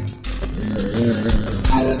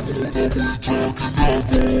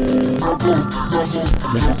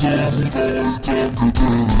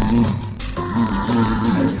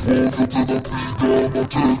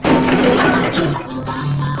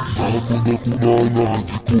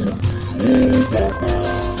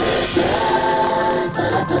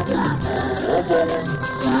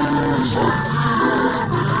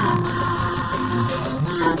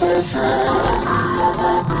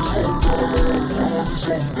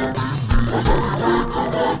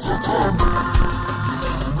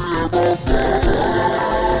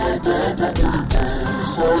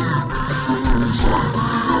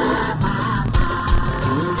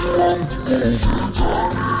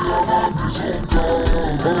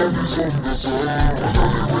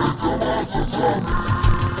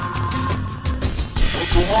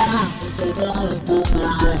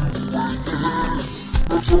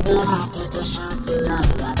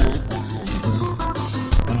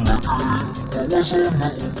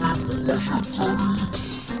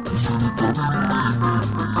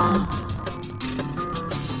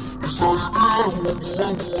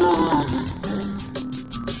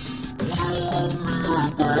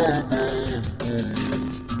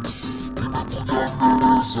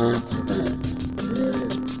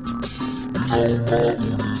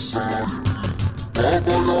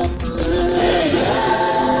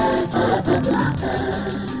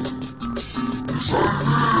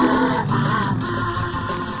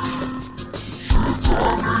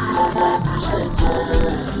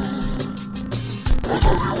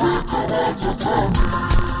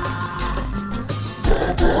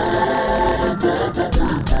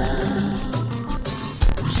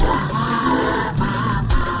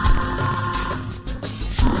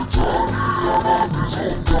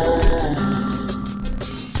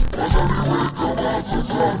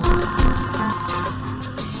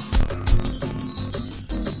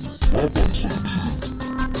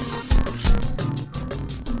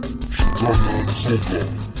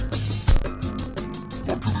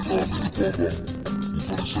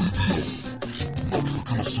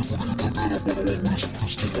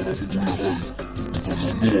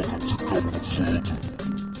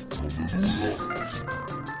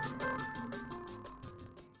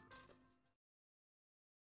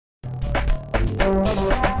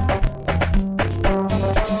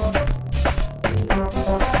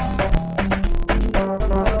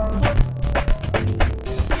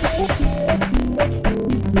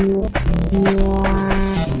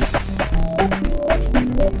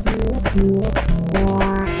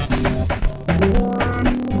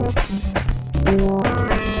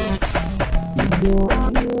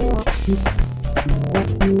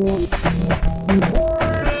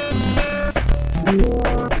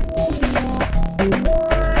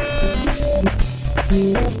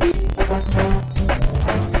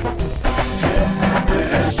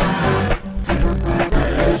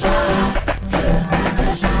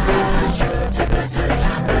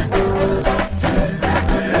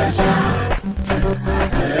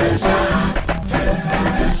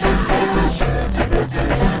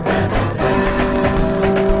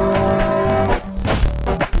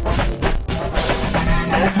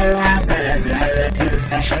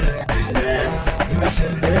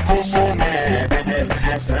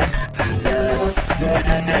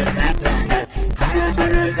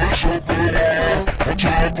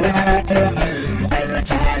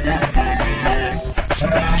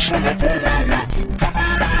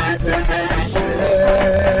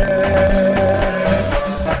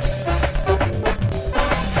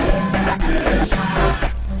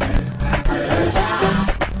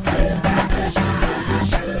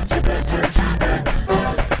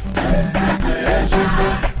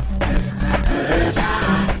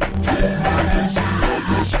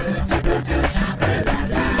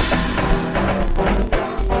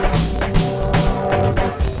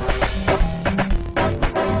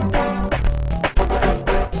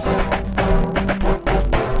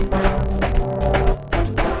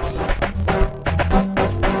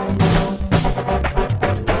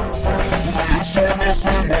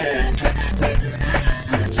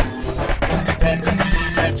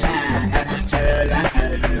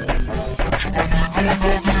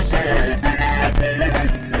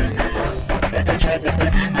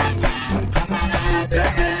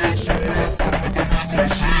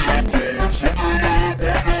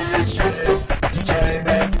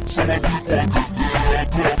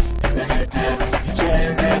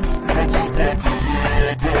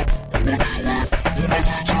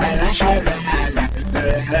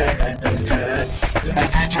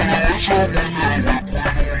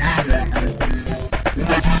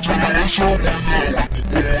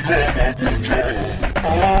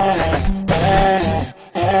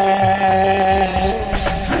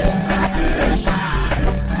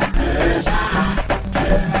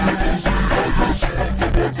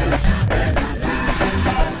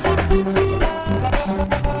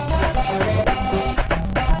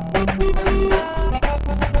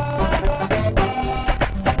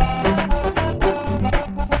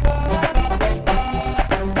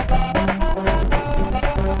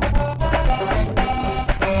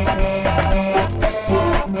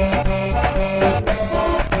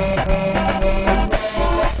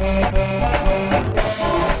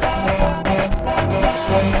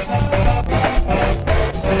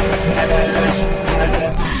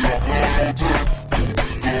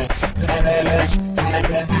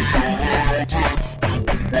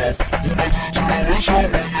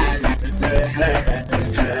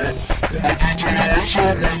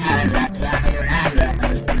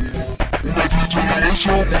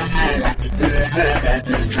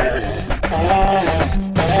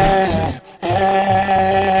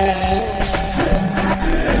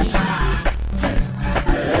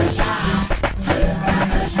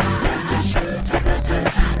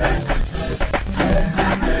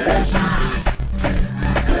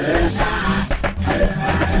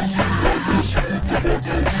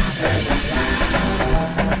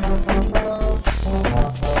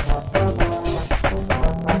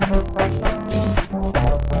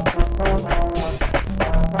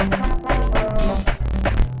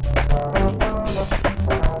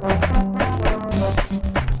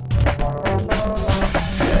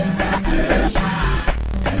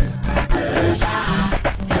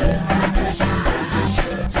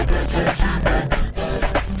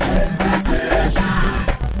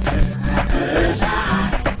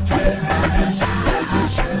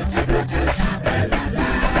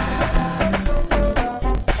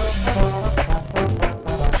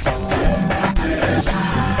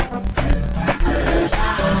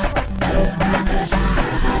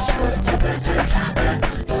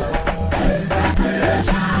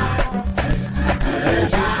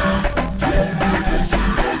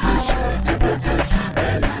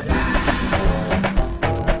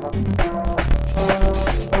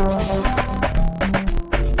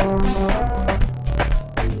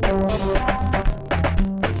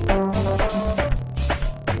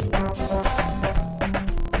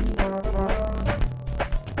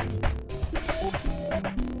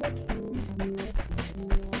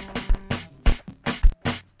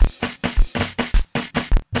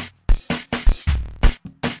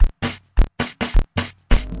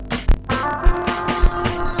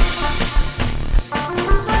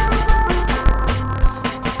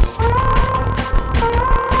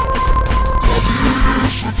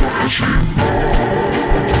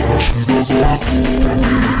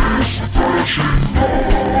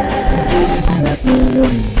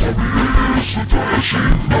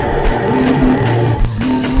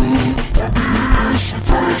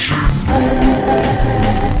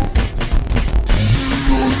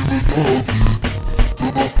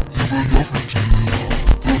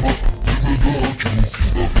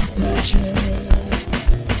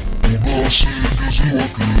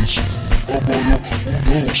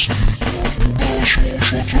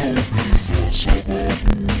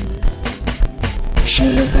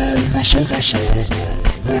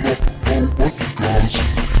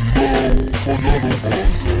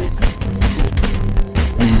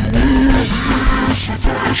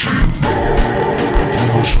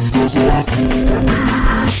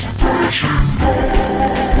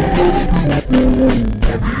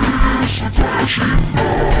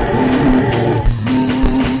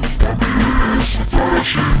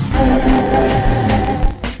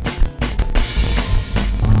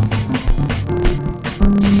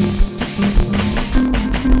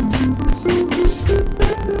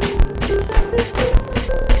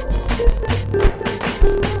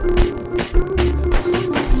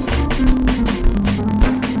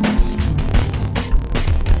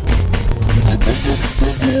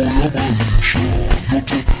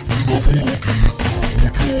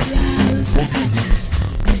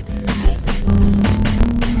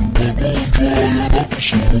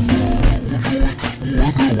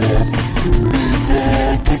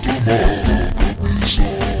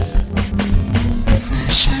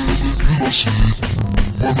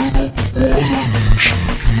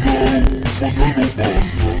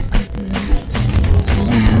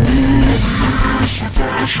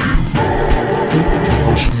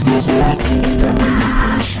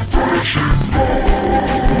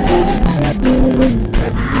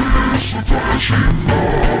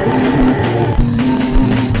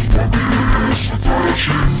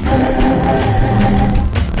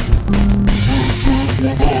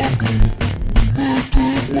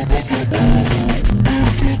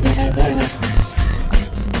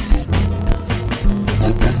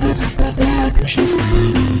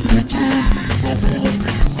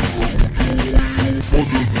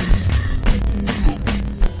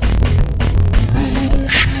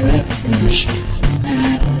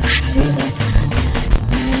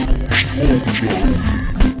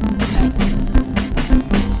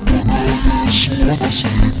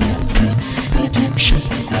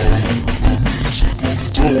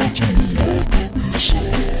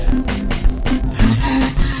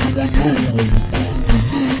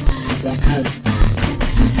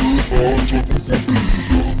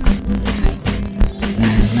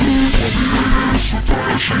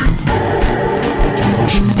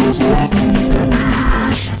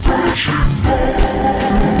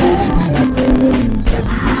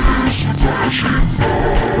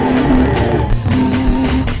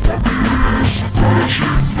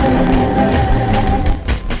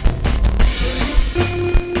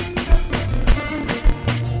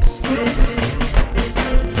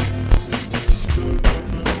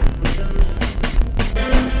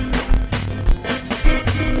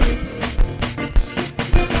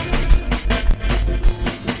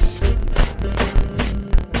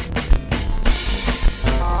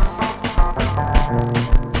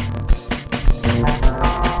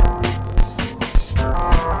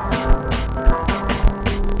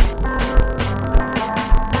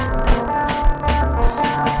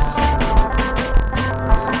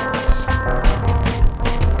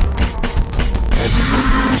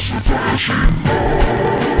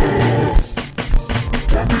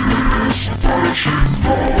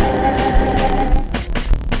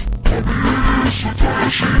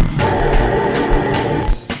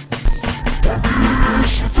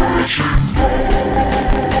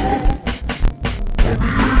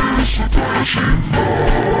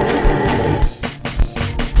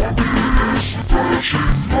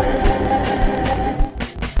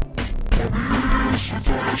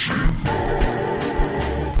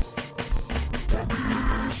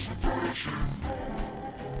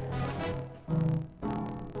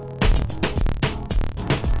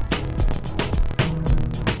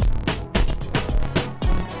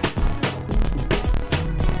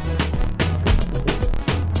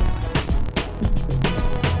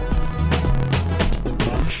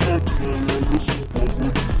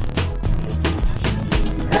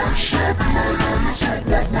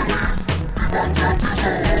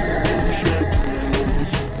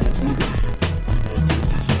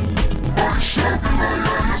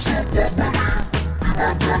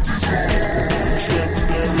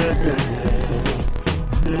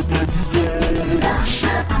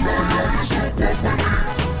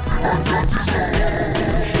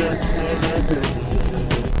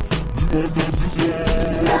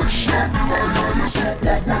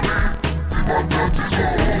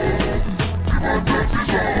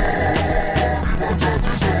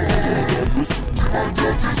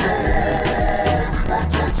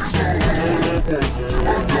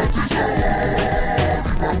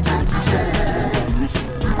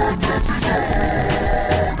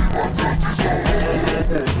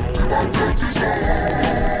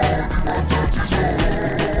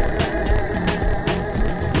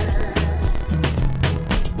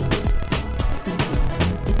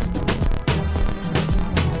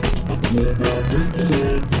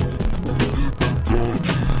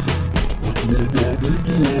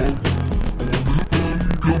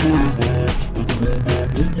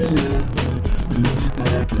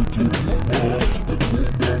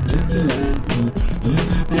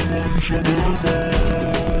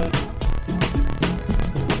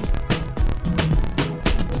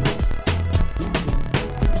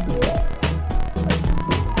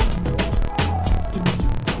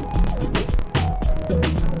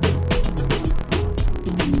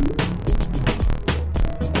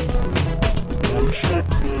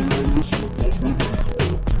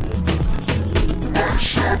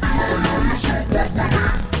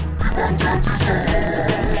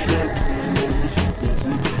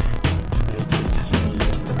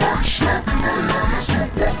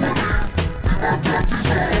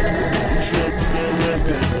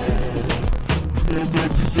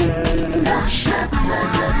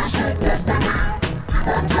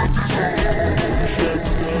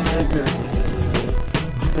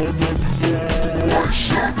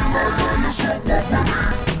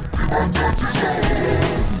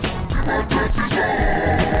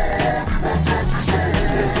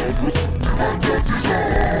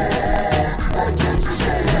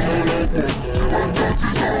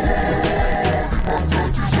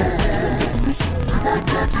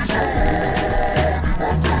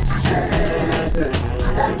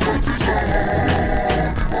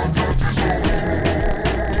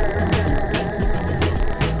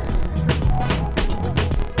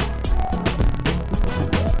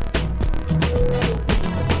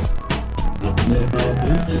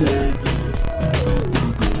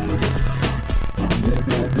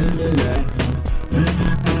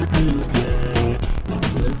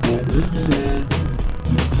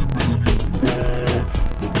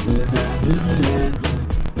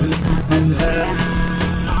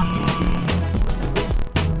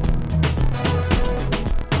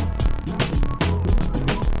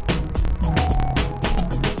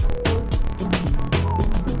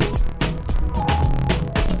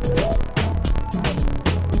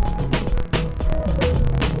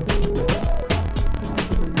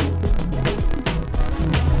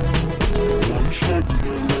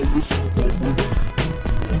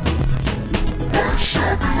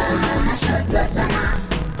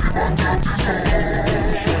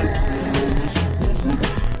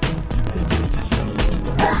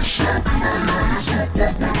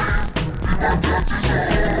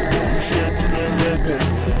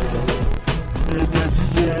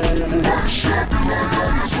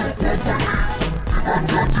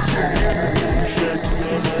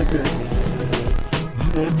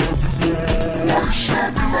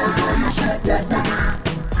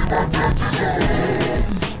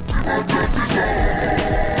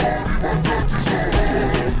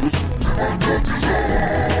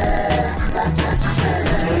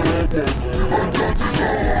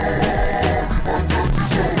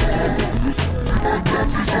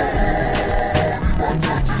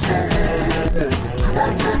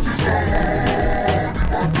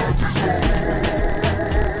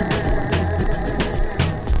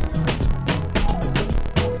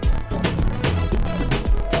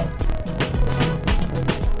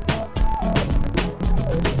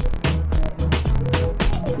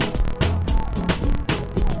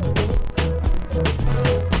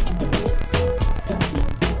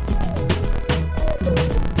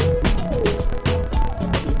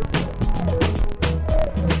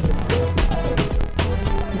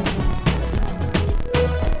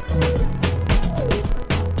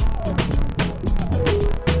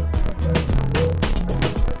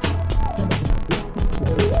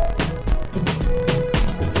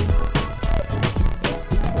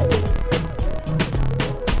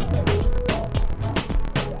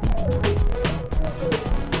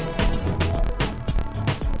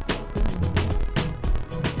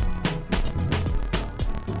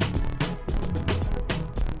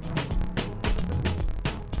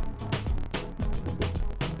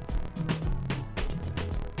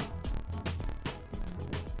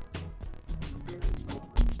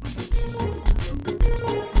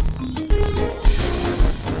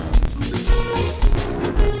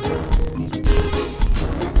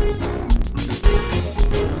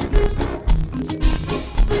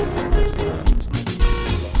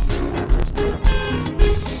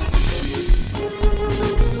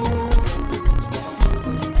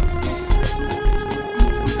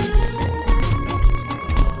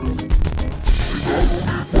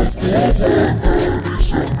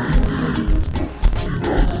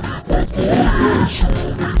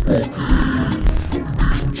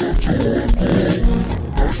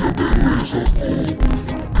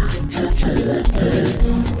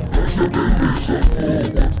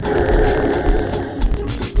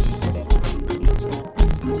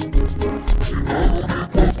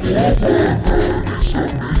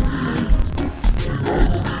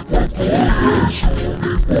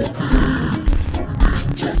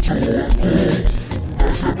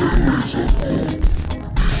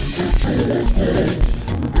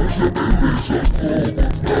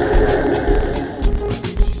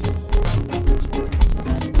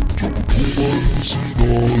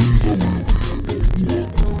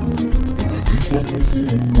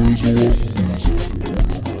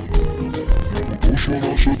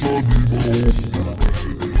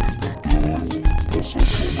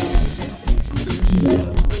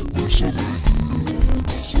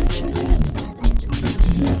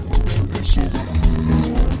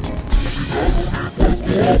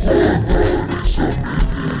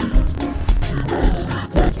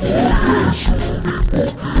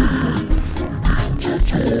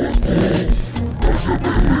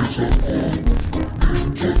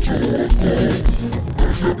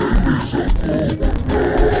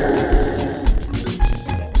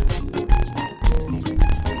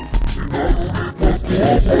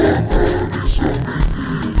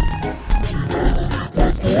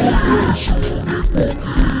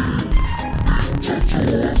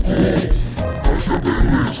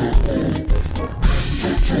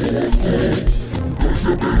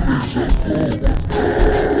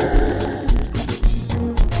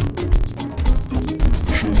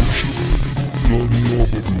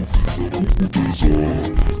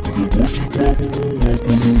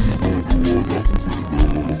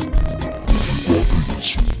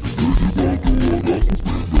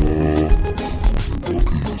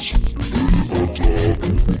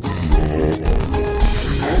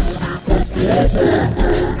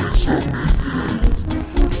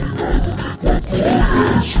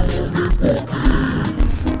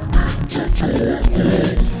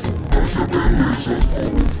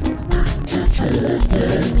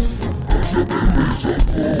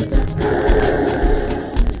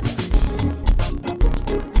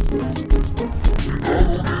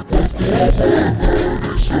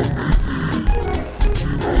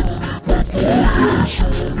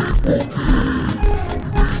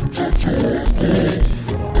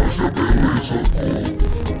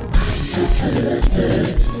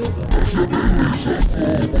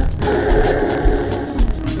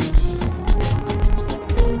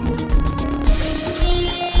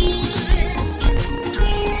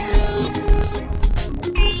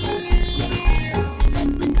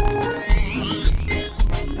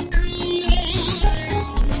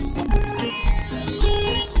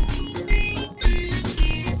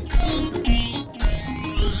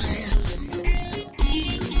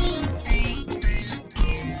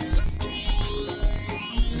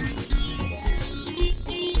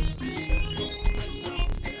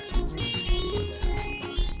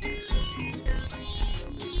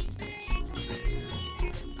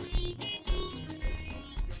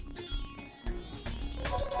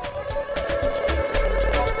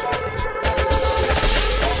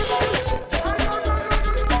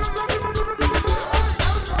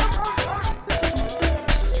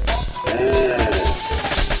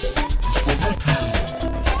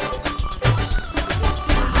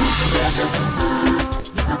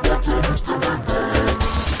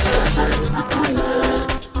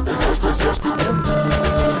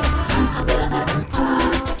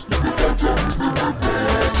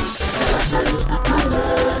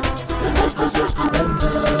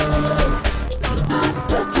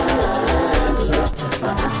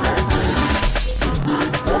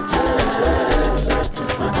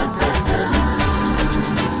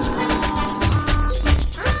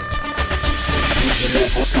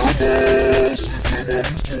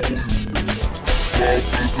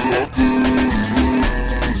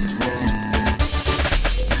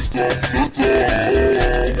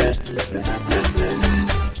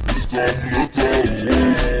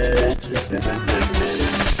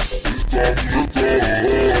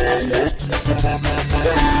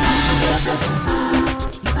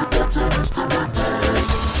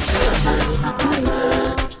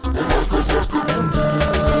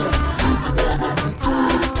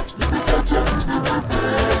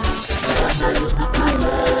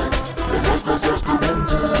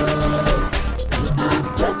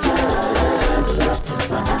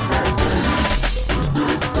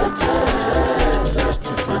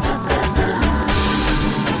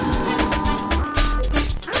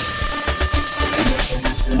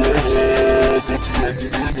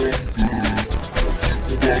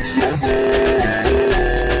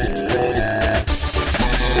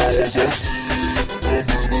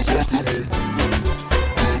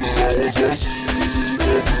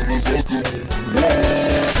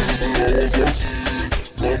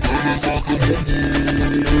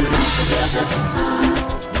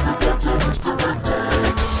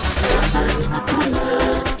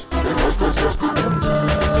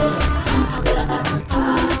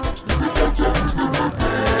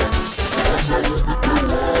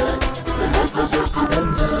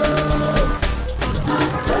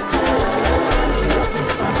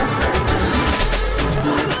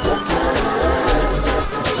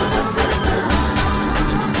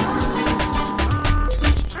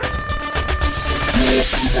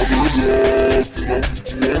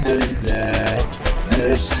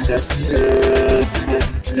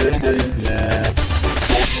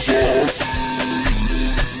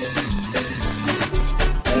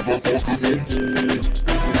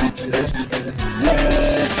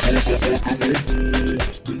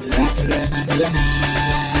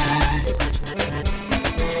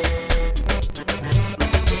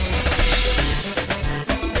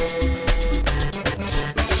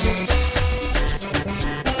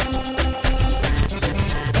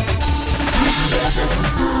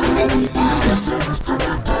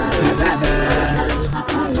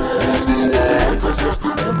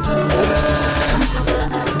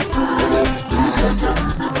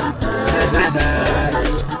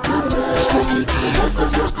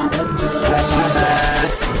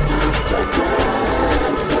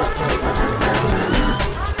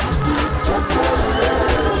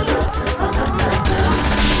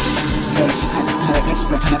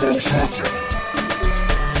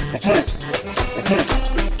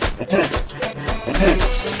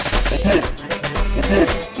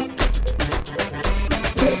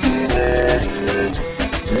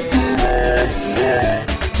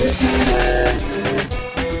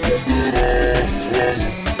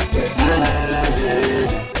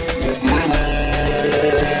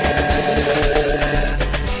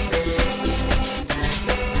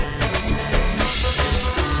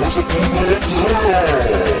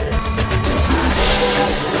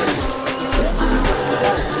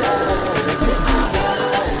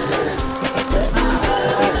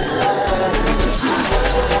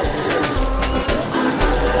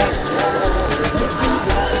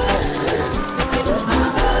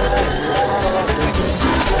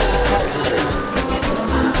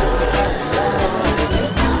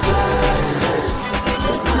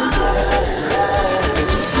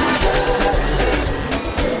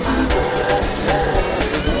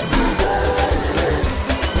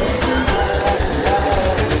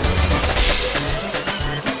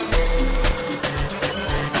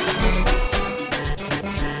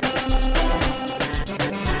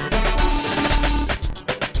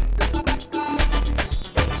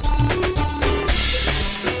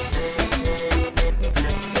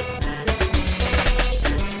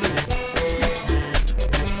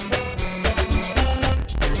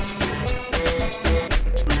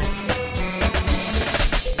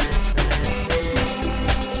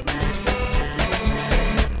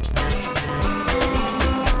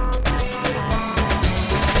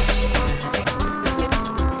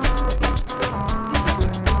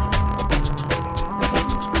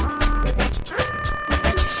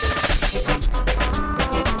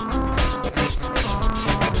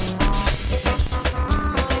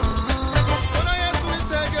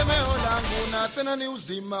tena ni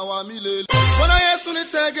uzima wa milele. Bwana Yesu ni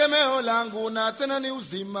tegemeo langu na tena ni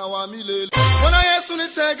uzima wa milele. Bwana Yesu ni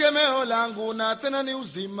tegemeo langu na tena ni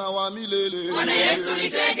uzima wa milele. Bwana Yesu ni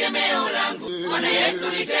tegemeo langu. Bwana Yesu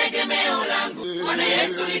ni tegemeo langu. Bwana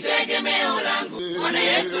Yesu ni tegemeo langu. Bwana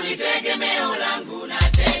Yesu ni tegemeo langu na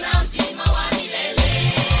tena uzima wa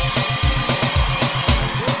milele.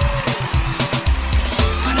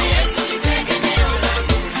 Bwana Yesu ni tegemeo langu.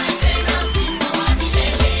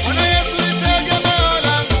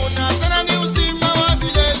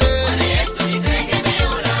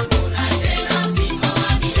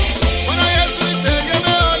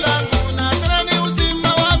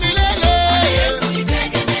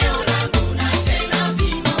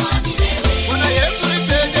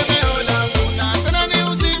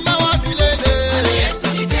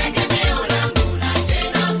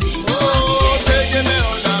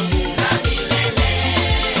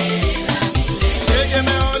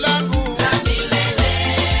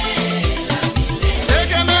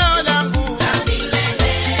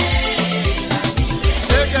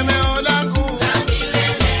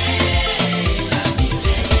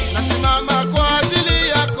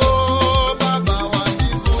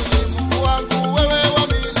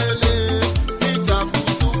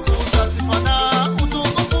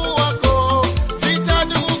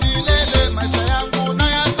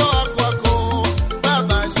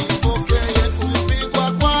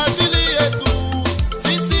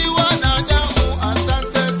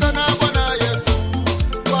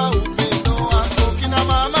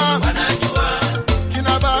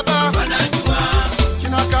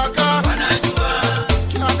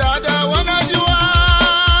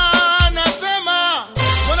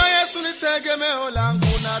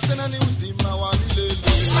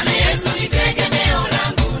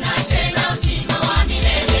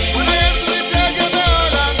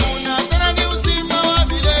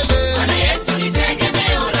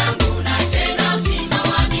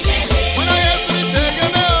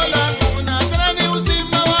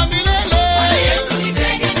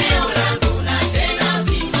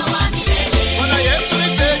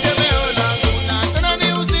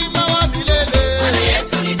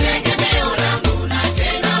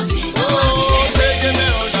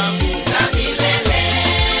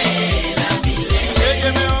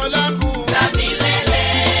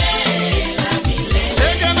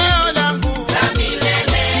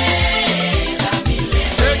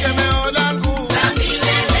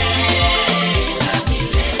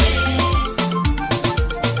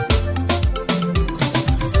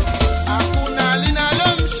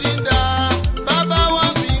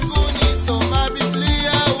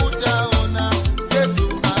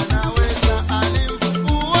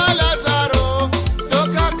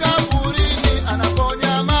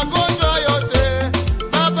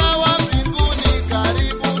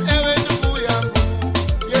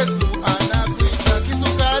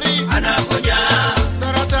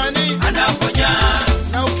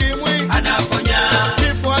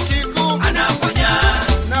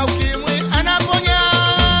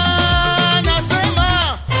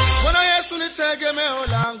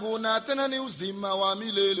 tena ni uzima wa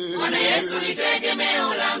milele. Bwana Yesu ni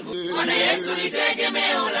tegemeo langu, Bwana Yesu ni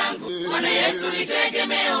tegemeo langu, Bwana Yesu ni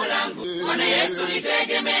tegemeo langu, Bwana Yesu ni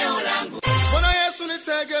tegemeo langu, Bwana Yesu ni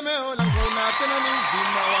tegemeo langu na tena ni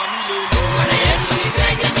uzima wa milele. Bwana Yesu ni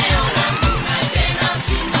tegemeo langu na tena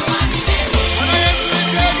uzima wa milele. Bwana Yesu ni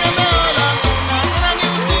tegemeo langu na tena ni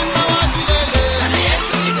uzima wa milele. Bwana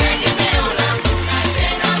Yesu ni tegemeo langu na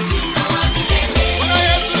tena uzima wa milele. Bwana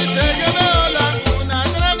Yesu ni tegemeo langu na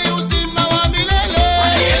tena ni uzima wa milele.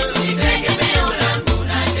 Bwana Yesu ni tegemeo langu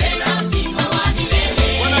na tena uzima wa milele.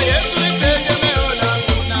 Bwana Yesu ni tegemeo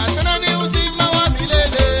langu na tena ni uzima wa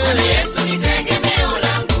milele. Bwana Yesu ni tegemeo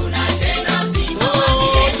langu na tena uzima wa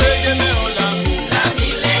milele. Tegemeo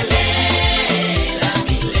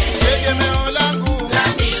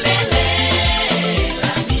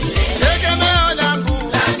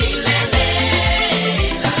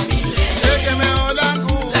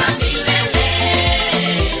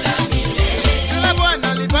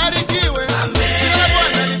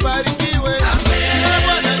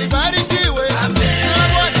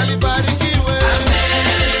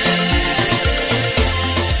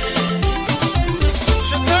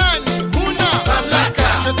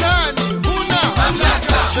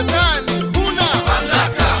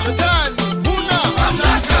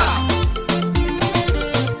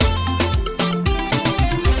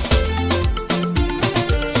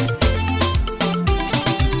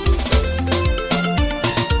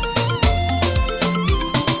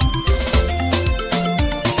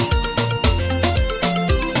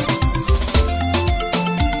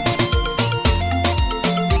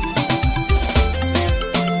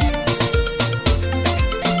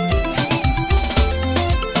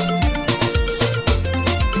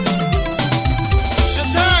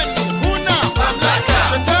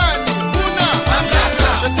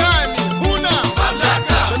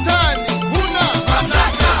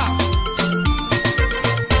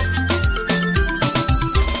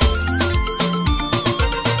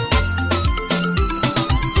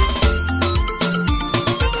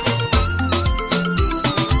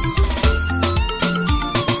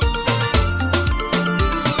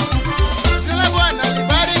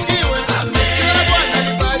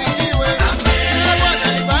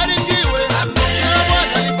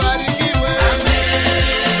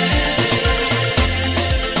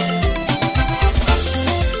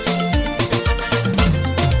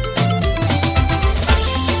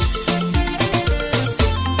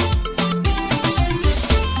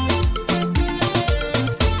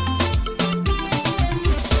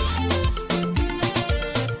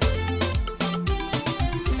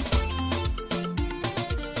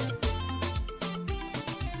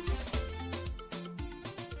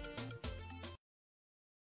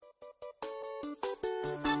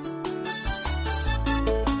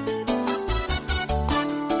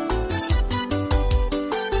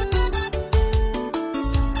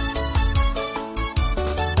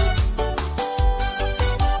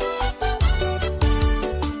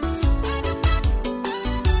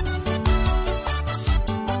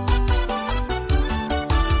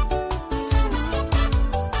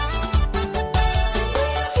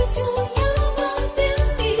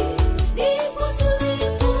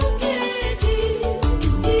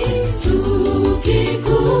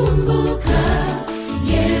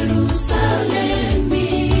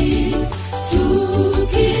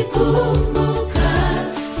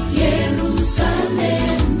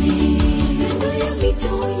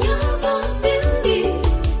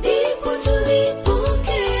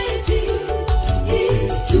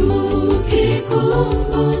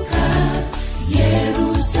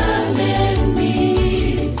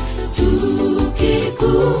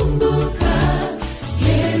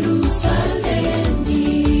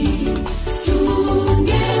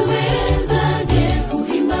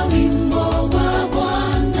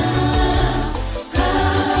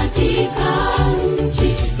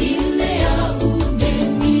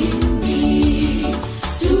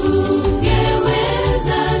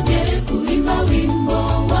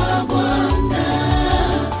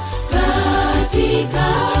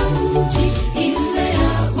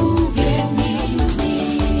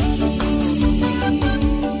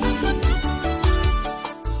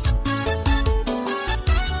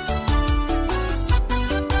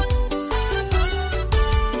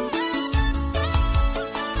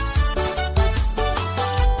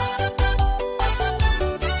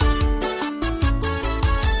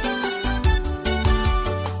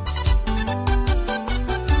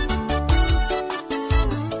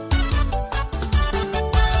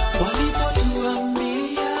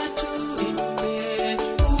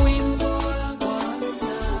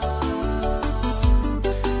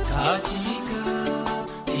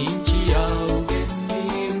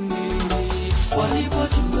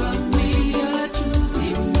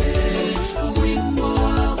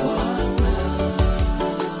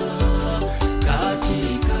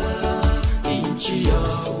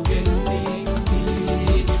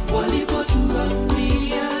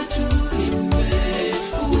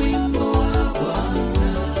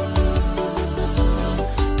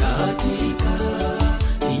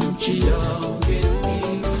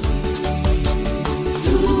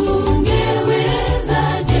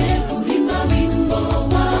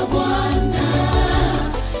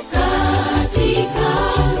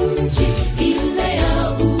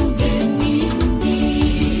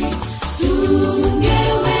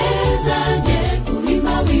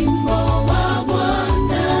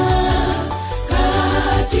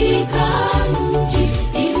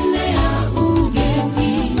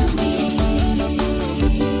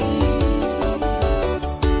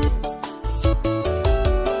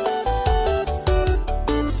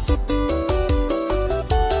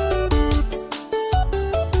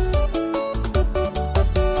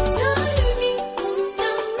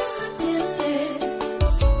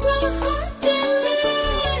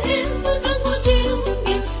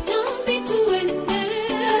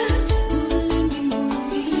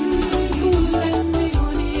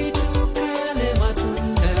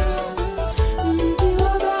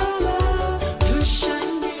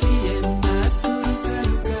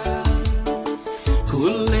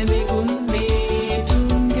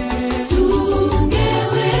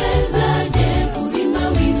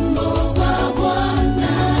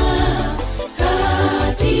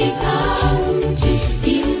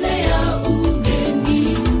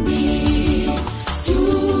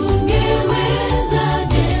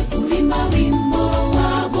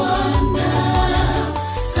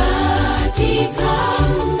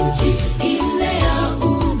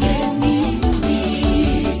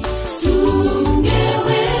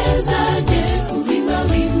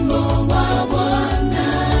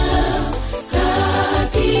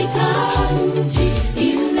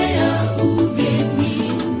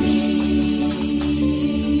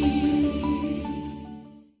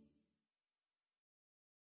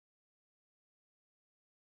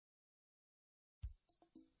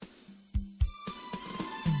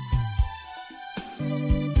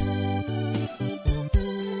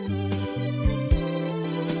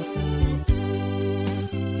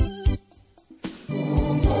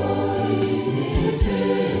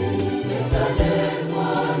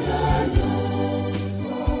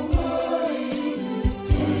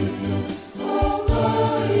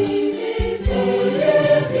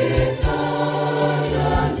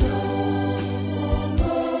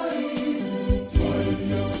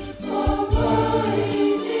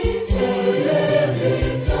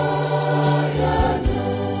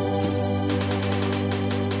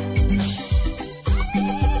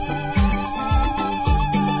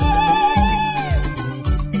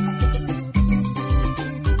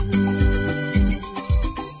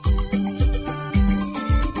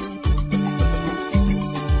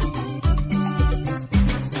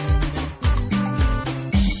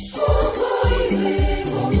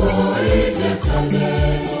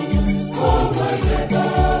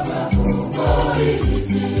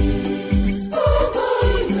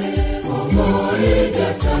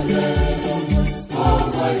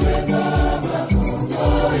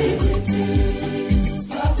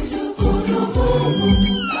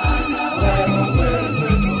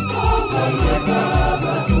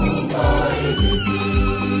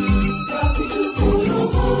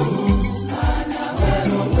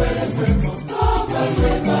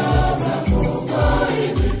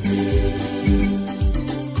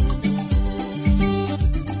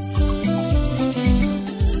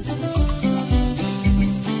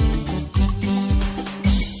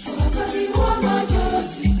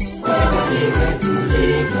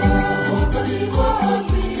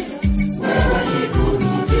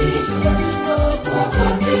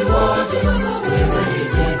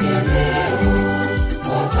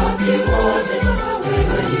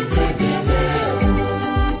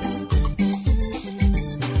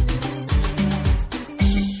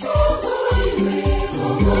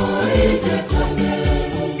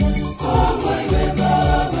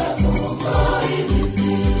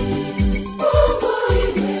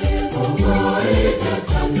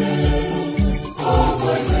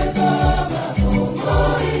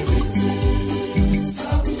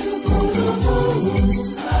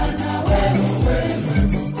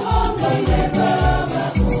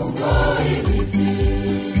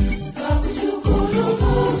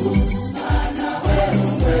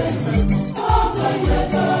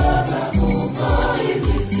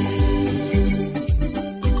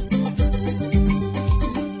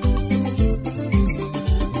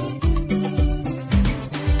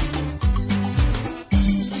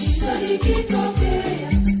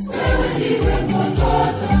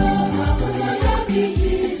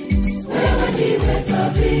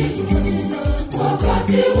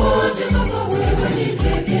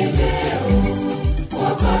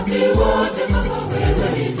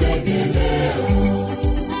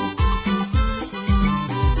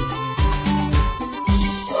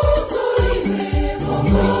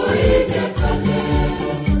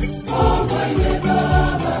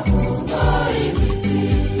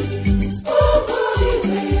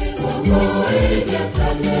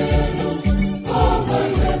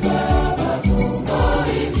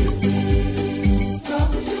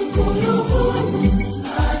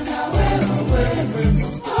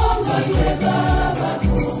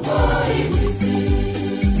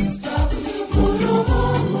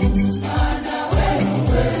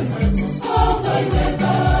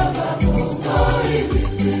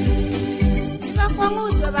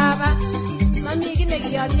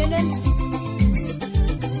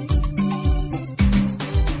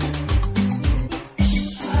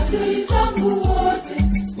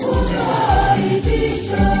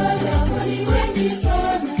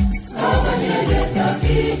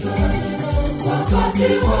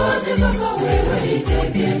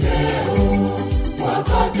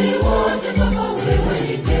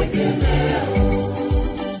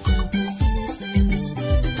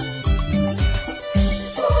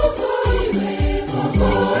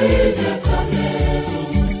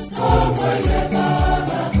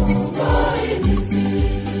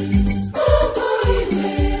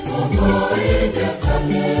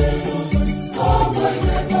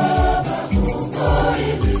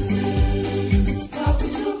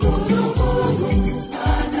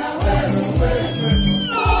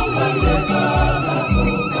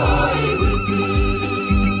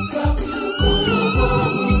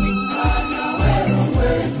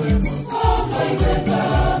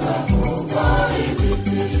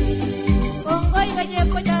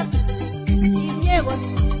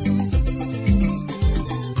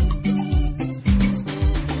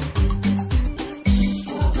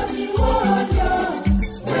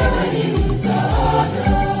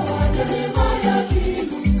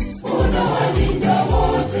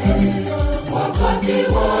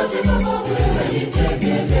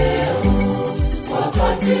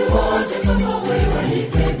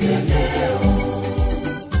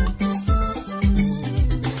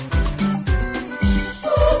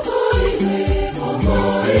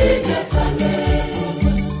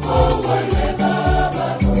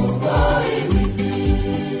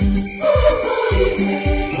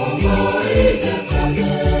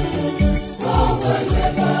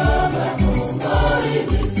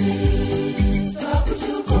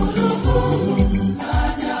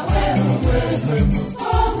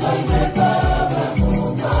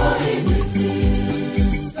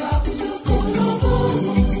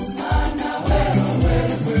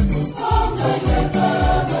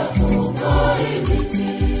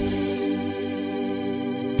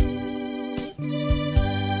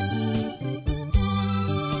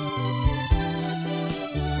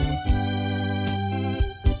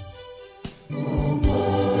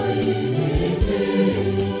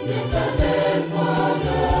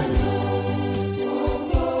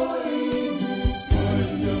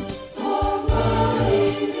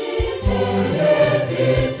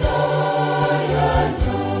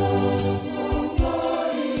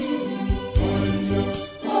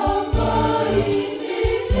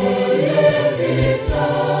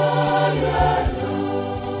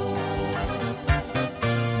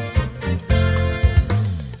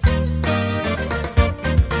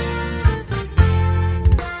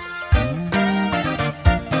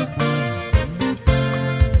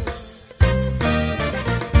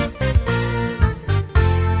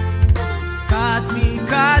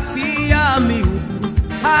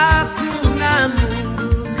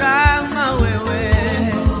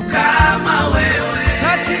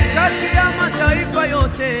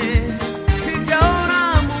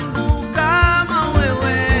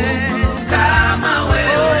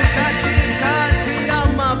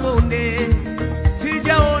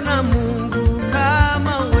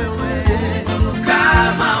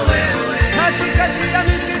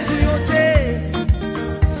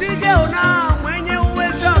Sijaona mwenye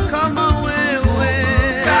uwezo kama wewe,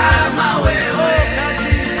 kama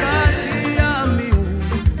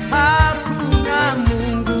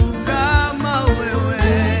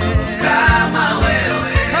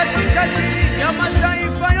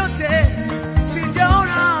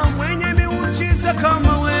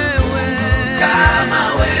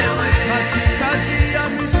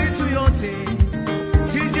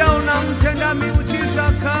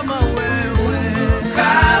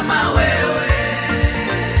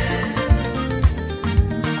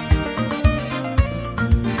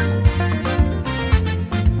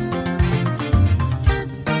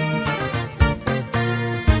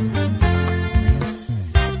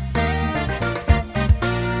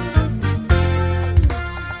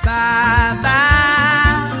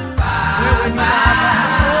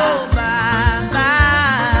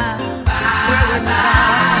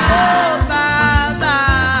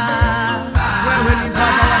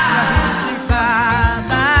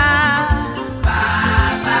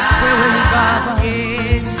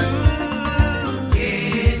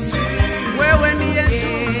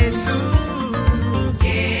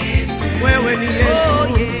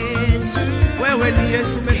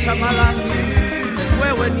malasi,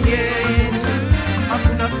 wewe ni Yesu,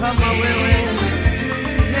 hakuna kama wewe.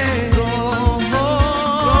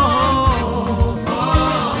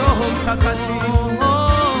 Roho Mtakatifu,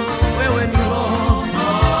 wewe ni Roho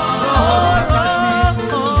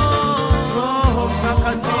Mtakatifu, Roho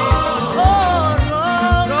Mtakatifu,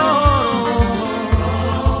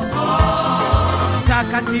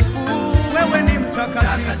 Mtakatifu, wewe ni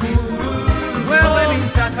mtakatifu, wewe ni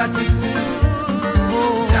mtakatifu,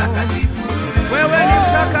 wewe ni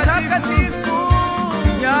mtakatifu,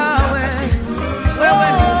 Yahweh, wewe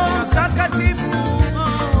ni mtakatifu.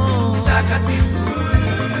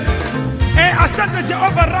 Asante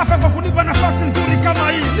Jehova Rafa kwa kunipa nafasi nzuri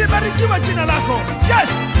kama hii. Libarikiwe jina lako. Yes.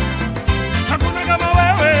 Hakuna kama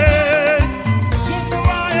wewe. Mungu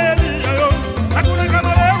wa Eliya. Hakuna kama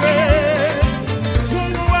wewe.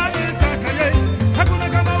 Mungu wa Isaka. Hakuna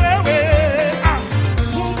kama wewe.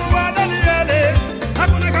 Mungu wa Danieli.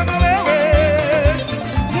 Hakuna kama wewe.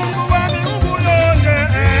 Mungu wa miungu yote.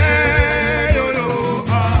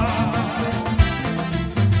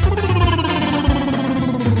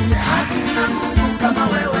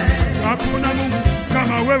 Hakuna Mungu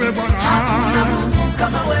kama wewe Bwana. Hakuna Mungu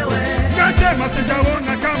kama wewe. Nasema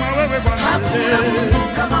sijaona kama wewe Bwana. Hakuna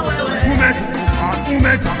Mungu kama wewe.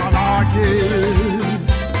 Umetamalaki.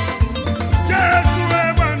 Yesu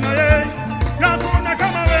wewe Bwana. Hakuna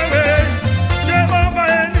kama wewe. Jehova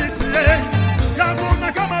Elisi.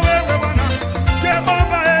 Hakuna kama wewe Bwana.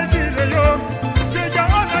 Jehova Ejire.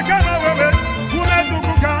 Sijaona kama wewe.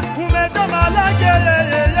 Umetukuka, umetamalaki.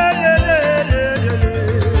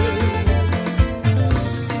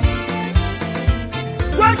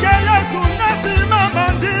 Wake Yesu nasimama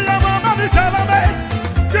ndiye mama nisalame.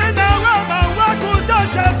 Sina wema wa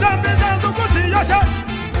kutosha dhambi zangu kuziosha.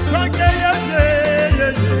 Wake Yesu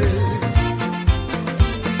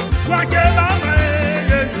wake mama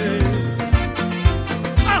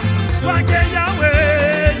wake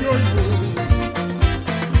Yahweh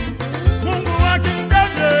Mungu wake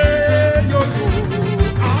mdege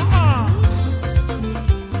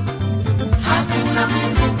Hakuna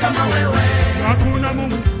Mungu kama wewe. Hakuna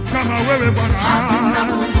Mungu kama wewe Bwana. Hakuna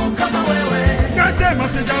Mungu kama wewe. Nasema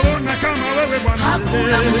sijaona kama wewe Bwana.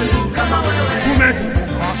 Hakuna Mungu kama wewe.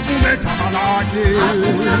 Umetukuka, umetamalaki.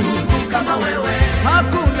 Hakuna Mungu kama wewe.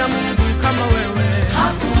 Hakuna Mungu kama wewe.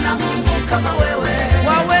 Hakuna Mungu kama wewe.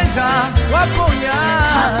 Waweza waponya.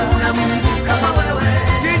 Hakuna Mungu kama wewe.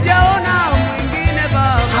 Sijaona mwingine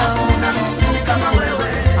Baba. Hakuna Mungu kama wewe.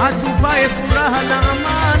 Atupaye furaha na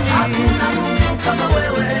amani. Hakuna Mungu kama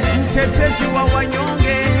wewe. Mtetezi wa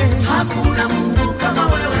wanyonge. Hakuna Mungu kama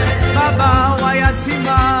wewe. Baba wa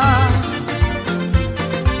yatima.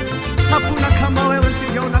 Hakuna kama wewe,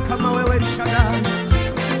 sijaona kama wewe Shaddai.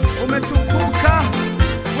 Umetukuka,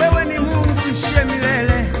 wewe ni Mungu ishiye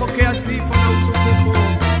milele. Pokea sifa na utukufu.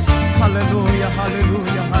 Haleluya,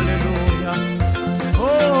 haleluya, haleluya.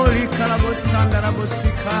 Oh, likarabosanda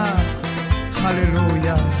rabosika.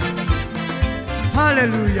 Haleluya.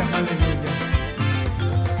 Haleluya, haleluya.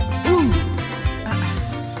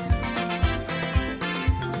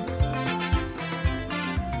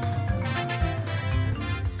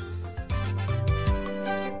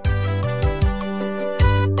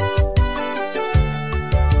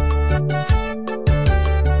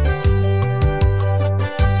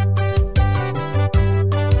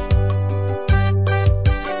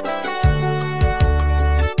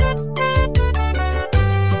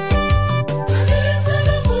 Kanisa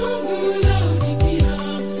la Mungu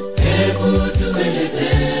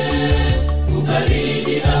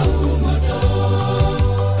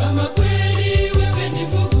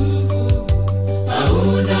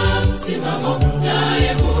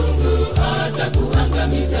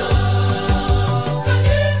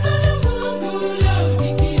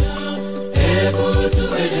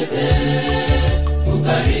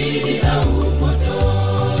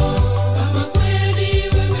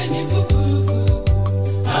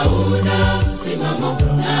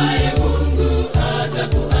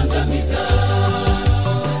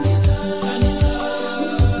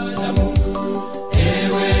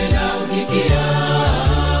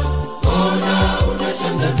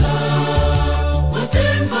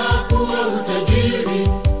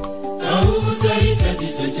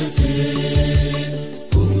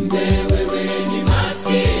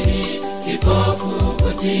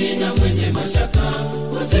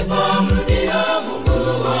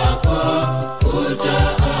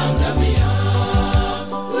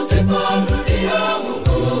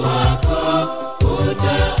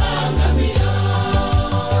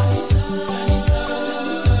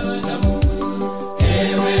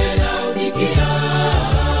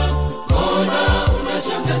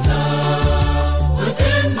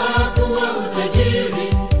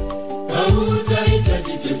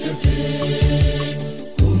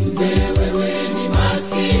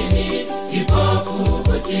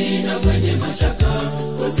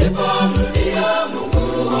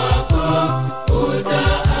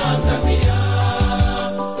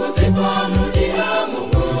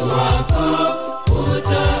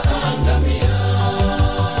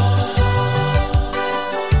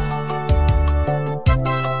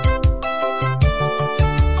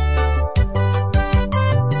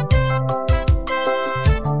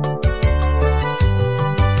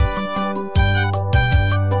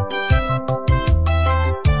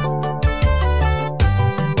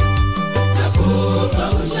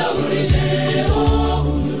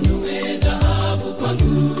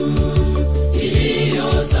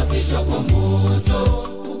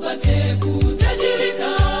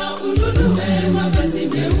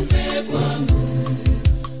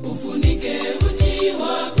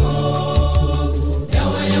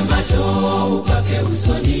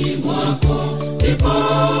usoni mwako, ndipo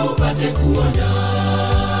upate kuona.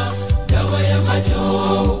 Dawa ya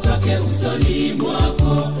macho upake usoni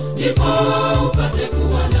mwako, ndipo upate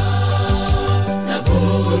kuona.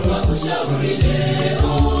 Nakupa ushauri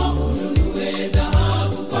leo, ununue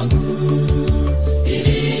dhahabu kwangu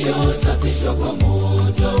iliyosafishwa kwa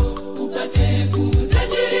moto, upate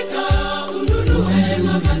kutajirika. Ununue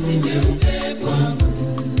mavazi meupe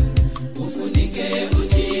kwangu, ufunike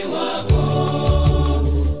uchi wako.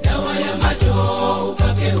 Dawa ya macho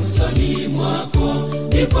upake usoni mwako,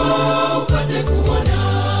 ndipo upate kuona.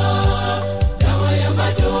 Dawa ya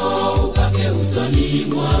macho upake usoni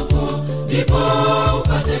mwako, ndipo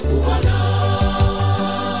upate kuona.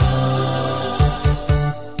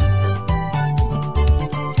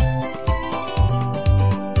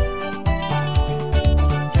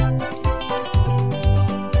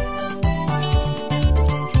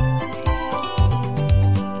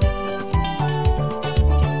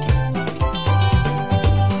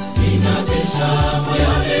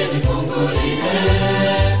 Moyoni nifungulie,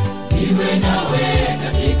 niwe nawe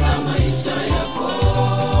katika maisha yako.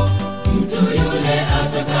 Mtu yule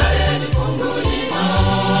atakaye nifungulia,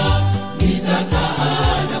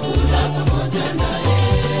 nitakaa na kula pamoja naye.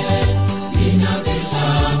 Ninabisha,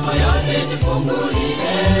 moyoni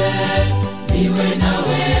nifungulie, niwe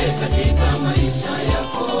nawe katika maisha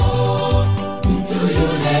yako. Mtu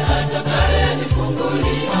yule atakaye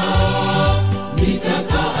nifungulia,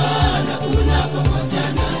 nitakaa na kula pamoja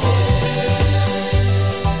naye.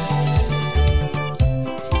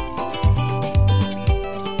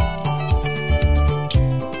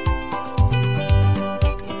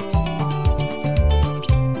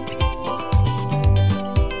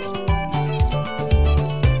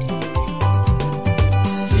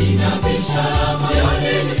 Ninabisha,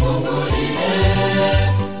 moyoni nifungulie,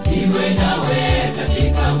 niwe nawe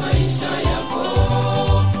katika maisha yako.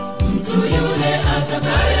 Mtu yule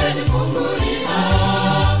atakaye nifungulia,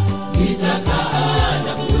 nitakaa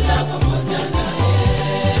na kula pamoja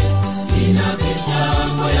naye. Ninabisha,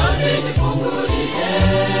 moyoni nifungulie,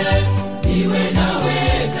 niwe nawe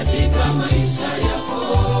katika maisha yako.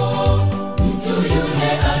 Mtu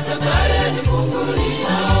yule atakaye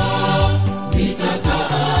nifungulia,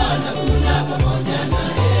 nitakaa na kula pamoja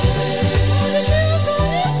naye.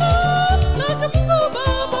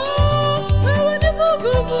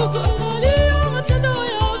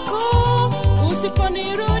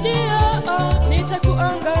 Usiponirudia,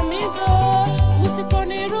 nitakuangamiza.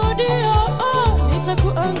 Usiponirudia,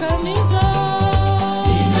 nitakuangamiza.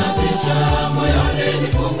 Ninabisha, moyoni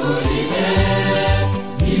nifungulie,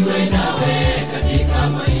 niwe nawe katika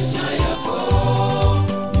maisha yako.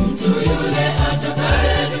 Mtu yule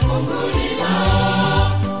atakaye nifungulia,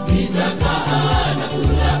 nitakaa na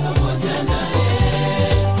kula pamoja naye.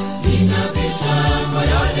 Ninabisha,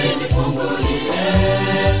 moyoni nifungulie,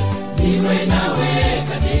 niwe nawe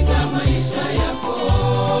katika maisha yako.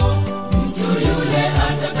 Mtu yule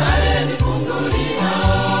atakaye nifungulia,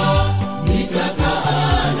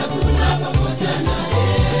 nitakaa na kula pamoja naye.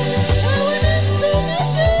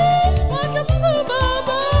 Mtumishi wake Mungu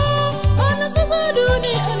Baba, anasa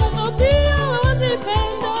dunia anazopia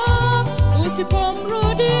wazipenda.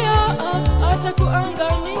 Usipomrudia,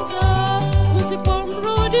 atakuangamiza.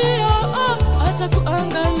 Usipomrudia,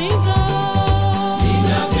 atakuangamiza.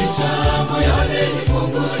 Ninabisha, moyoni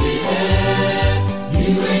nifungulie,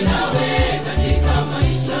 niwe nawe katika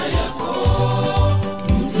maisha yako.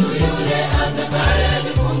 Mtu yule atakaye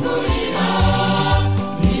nifungulia,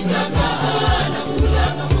 nitakaa na kula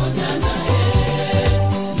pamoja naye.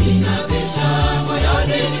 Ninabisha,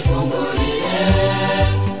 moyoni nifungulie,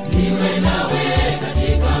 niwe nawe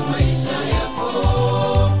katika maisha yako.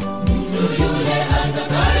 Mtu yule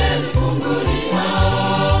atakaye nifungulia,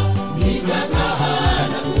 nitakaa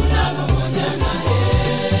na kula pamoja naye.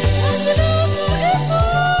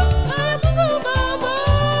 Mungu Baba,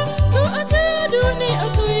 tuache dunia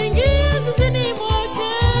tuingie zizini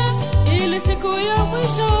mwake, ili siku ya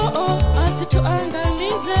mwisho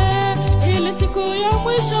asituangamize. Ili siku ya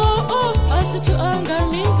mwisho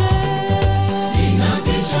asituangamize.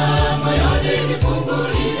 Ninabisha, moyoni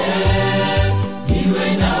nifungulie,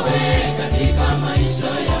 niwe nawe katika maisha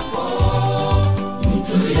yako.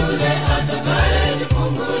 Mtu yule atakaye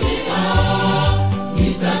nifungulia,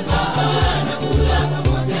 nitakaa na kula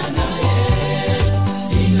pamoja naye.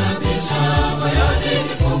 Ninabisha, moyoni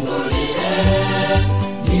nifungulie,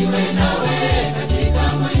 niwe nawe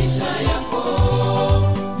katika maisha yako.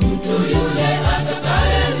 Mtu yule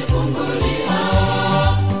atakaye nifungulia,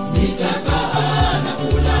 nitakaa na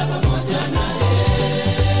kula pamoja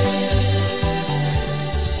naye.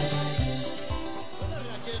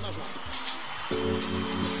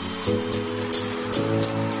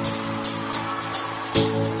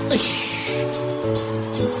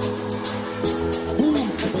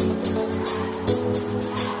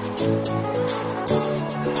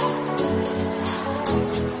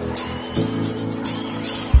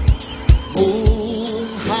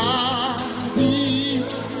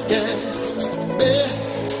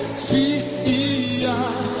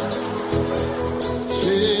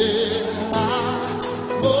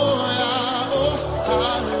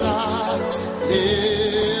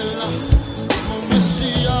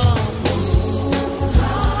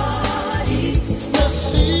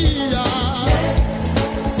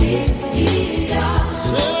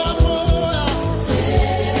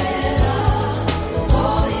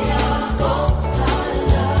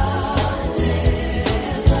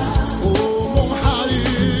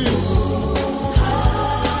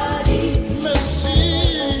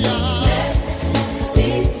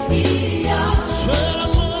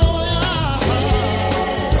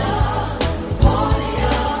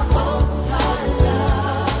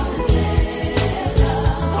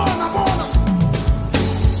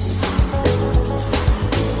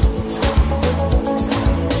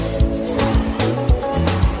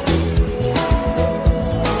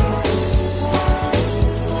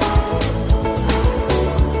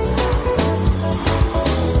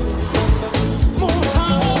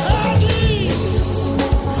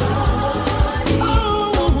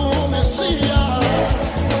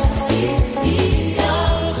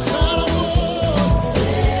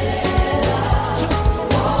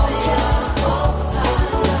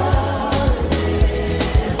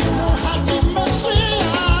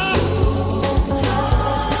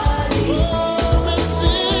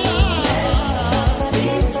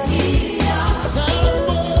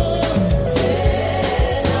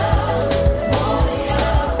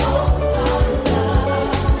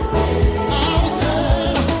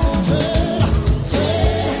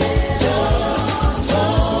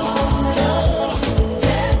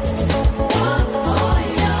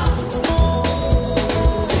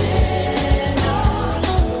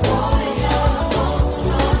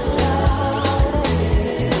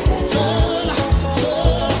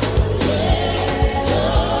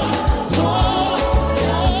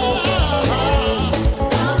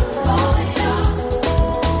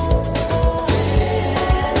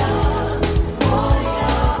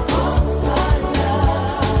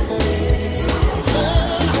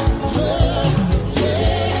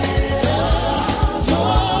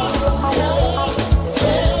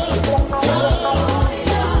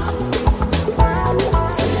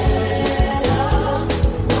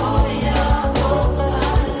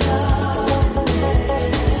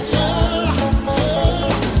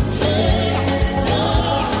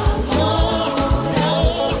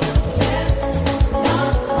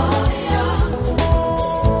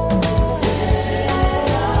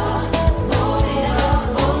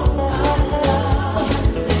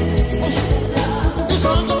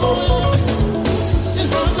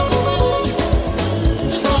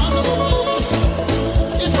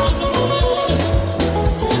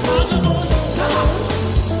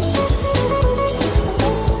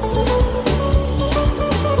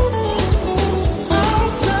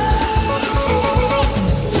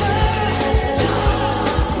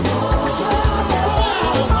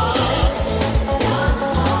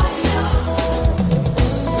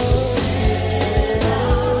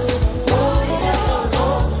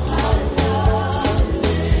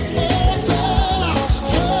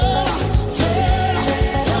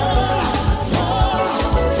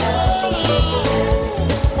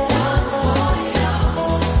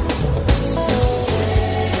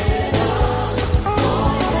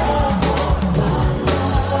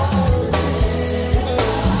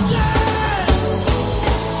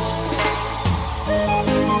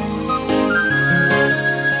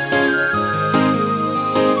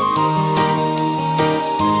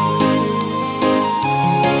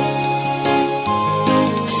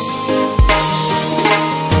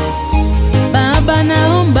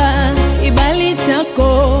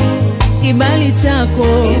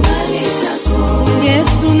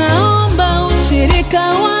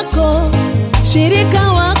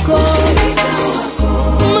 ushirika wako.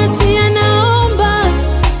 Masia naomba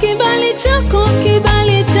kibali chako,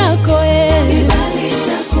 kibali chako,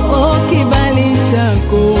 oh kibali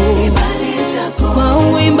chako, kwa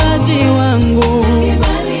uimbaji wangu,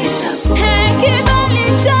 kibali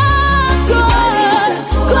chako,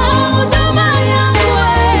 kwa huduma yangu,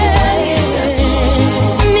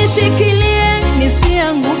 nishikilie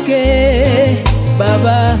nisianguke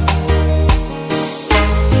Baba.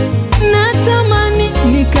 Natamani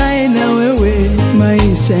nikae na wewe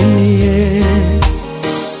maishani.